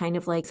who's kind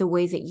of like the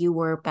way that you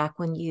were back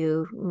when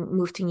you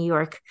moved to New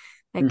York,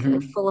 like Hmm.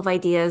 full of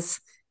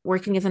ideas,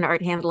 working as an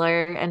art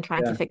handler and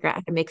trying to Yeah. figure out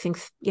how to make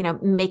things,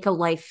 make a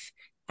life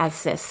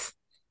as this?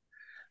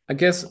 I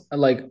guess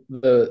like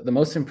the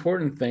most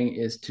important thing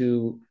is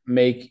to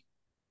make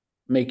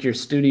your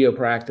studio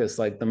practice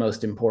like the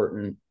most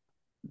important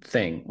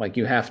thing. Like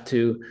you have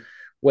to,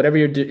 whatever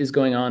is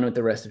going on with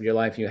the rest of your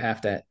life, you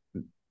have to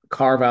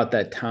carve out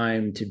that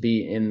time to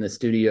be in the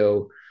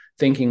studio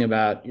thinking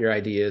about your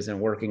ideas and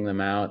working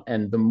them out.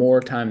 And the more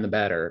time, the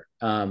better.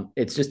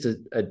 It's just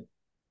a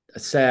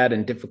sad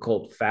and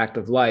difficult fact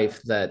of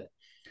life that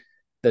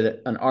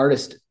an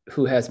artist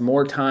who has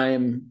more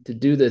time to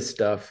do this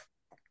stuff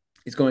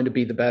is going to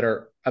be a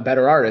better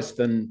artist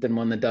than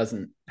one that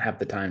doesn't have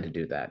the time to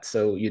do that.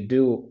 So you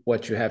do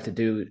what you have to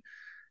do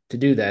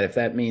that. If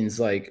that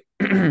means like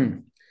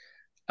you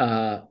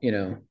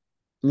know,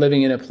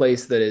 living in a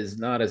place that is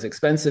not as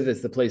expensive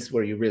as the place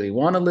where you really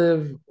want to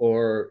live,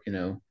 or,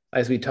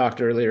 as we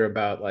talked earlier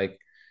about, like,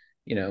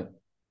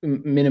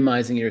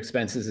 minimizing your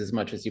expenses as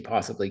much as you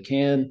possibly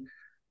can.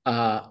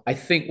 I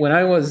think when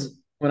I was,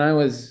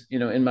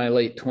 in my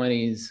late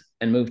 20s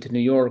and moved to New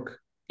York,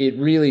 it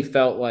really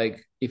felt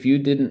like if you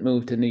didn't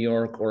move to New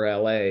York or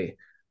LA,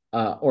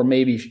 or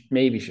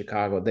maybe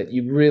Chicago, that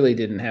you really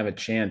didn't have a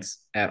chance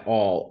at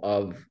all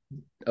of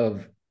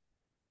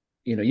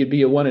you'd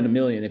be a one in a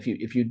million if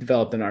you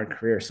developed an art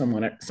career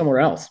somewhere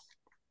else.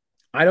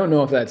 I don't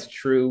know if that's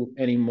true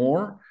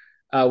anymore,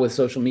 with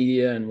social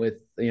media and with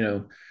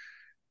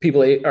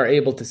people are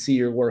able to see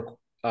your work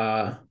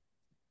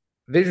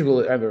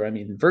visually, I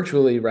mean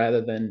virtually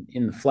rather than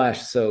in the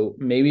flesh. So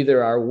maybe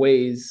there are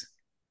ways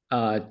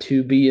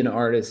to be an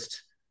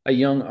artist, a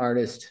young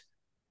artist,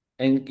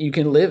 and you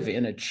can live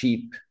in a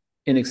cheap,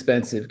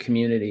 inexpensive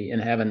community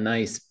and have a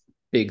nice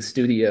big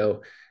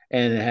studio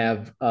and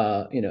have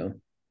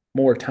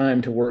more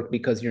time to work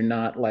because you're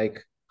not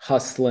like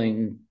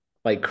hustling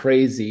like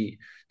crazy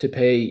to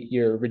pay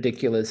your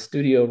ridiculous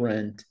studio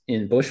rent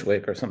in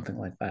Bushwick or something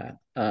like that.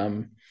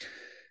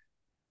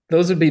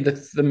 Those would be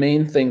the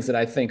main things that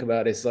I think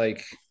about, is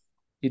like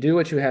you do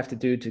what you have to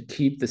do to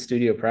keep the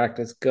studio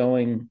practice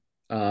going,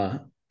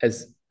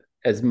 as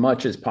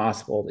much as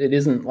possible. It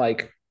isn't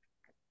like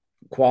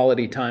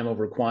quality time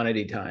over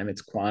quantity time.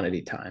 It's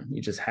quantity time.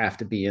 You just have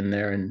to be in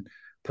there and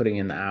putting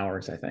in the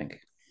hours, I think.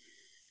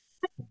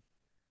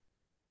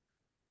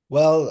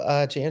 Well,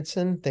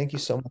 Jansson, thank you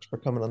so much for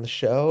coming on the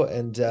show,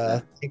 and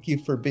thank you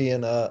for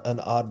being an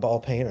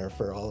oddball painter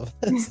for all of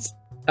this.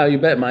 Oh, you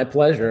bet. My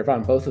pleasure.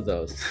 On both of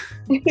those.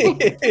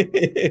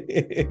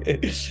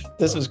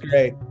 This was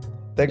great.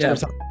 Thanks Yeah,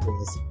 for talking to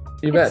us.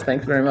 you bet.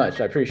 Thanks very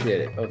much. I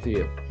appreciate it, both of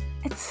you.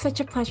 It's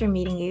such a pleasure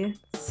meeting you.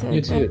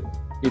 You too.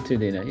 You too,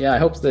 Dina. Yeah, I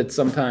hope that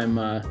sometime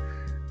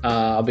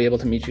I'll be able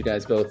to meet you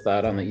guys both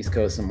out on the East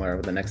Coast somewhere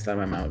the next time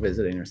I'm out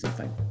visiting or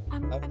something.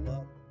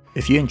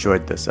 If you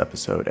enjoyed this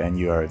episode and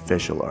you are a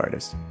visual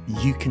artist,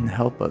 you can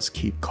help us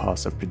keep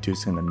costs of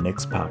producing the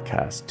Nix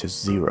podcast to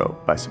zero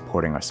by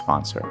supporting our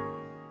sponsor.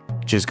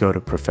 Just go to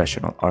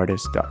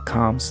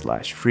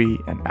professionalartist.com/free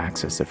and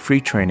access a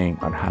free training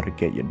on how to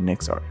get your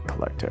Nix art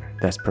collector.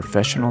 That's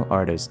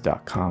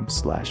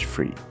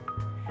professionalartist.com/free.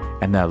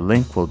 And that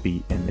link will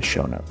be in the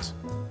show notes.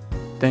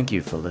 Thank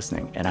you for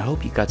listening, and I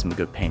hope you got some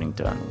good painting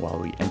done while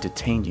we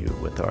entertain you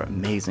with our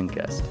amazing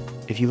guest.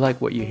 If you like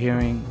what you're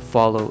hearing,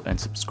 follow and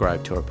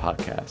subscribe to our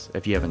podcast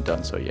if you haven't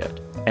done so yet.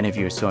 And if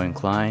you're so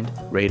inclined,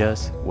 rate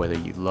us whether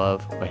you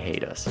love or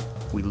hate us.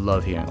 We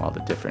love hearing all the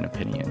different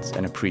opinions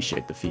and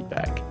appreciate the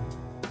feedback.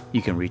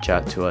 You can reach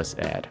out to us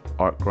at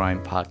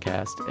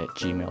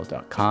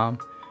artgrindpodcast@gmail.com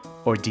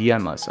or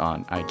DM us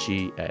on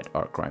IG at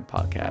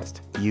artgrindpodcast.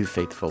 You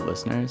faithful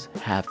listeners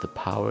have the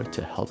power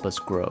to help us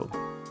grow.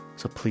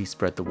 So please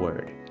spread the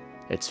word.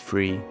 It's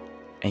free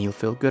and you'll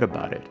feel good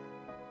about it.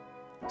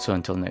 So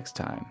until next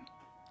time,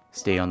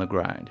 stay on the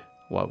grind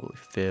while we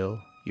fill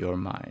your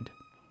mind.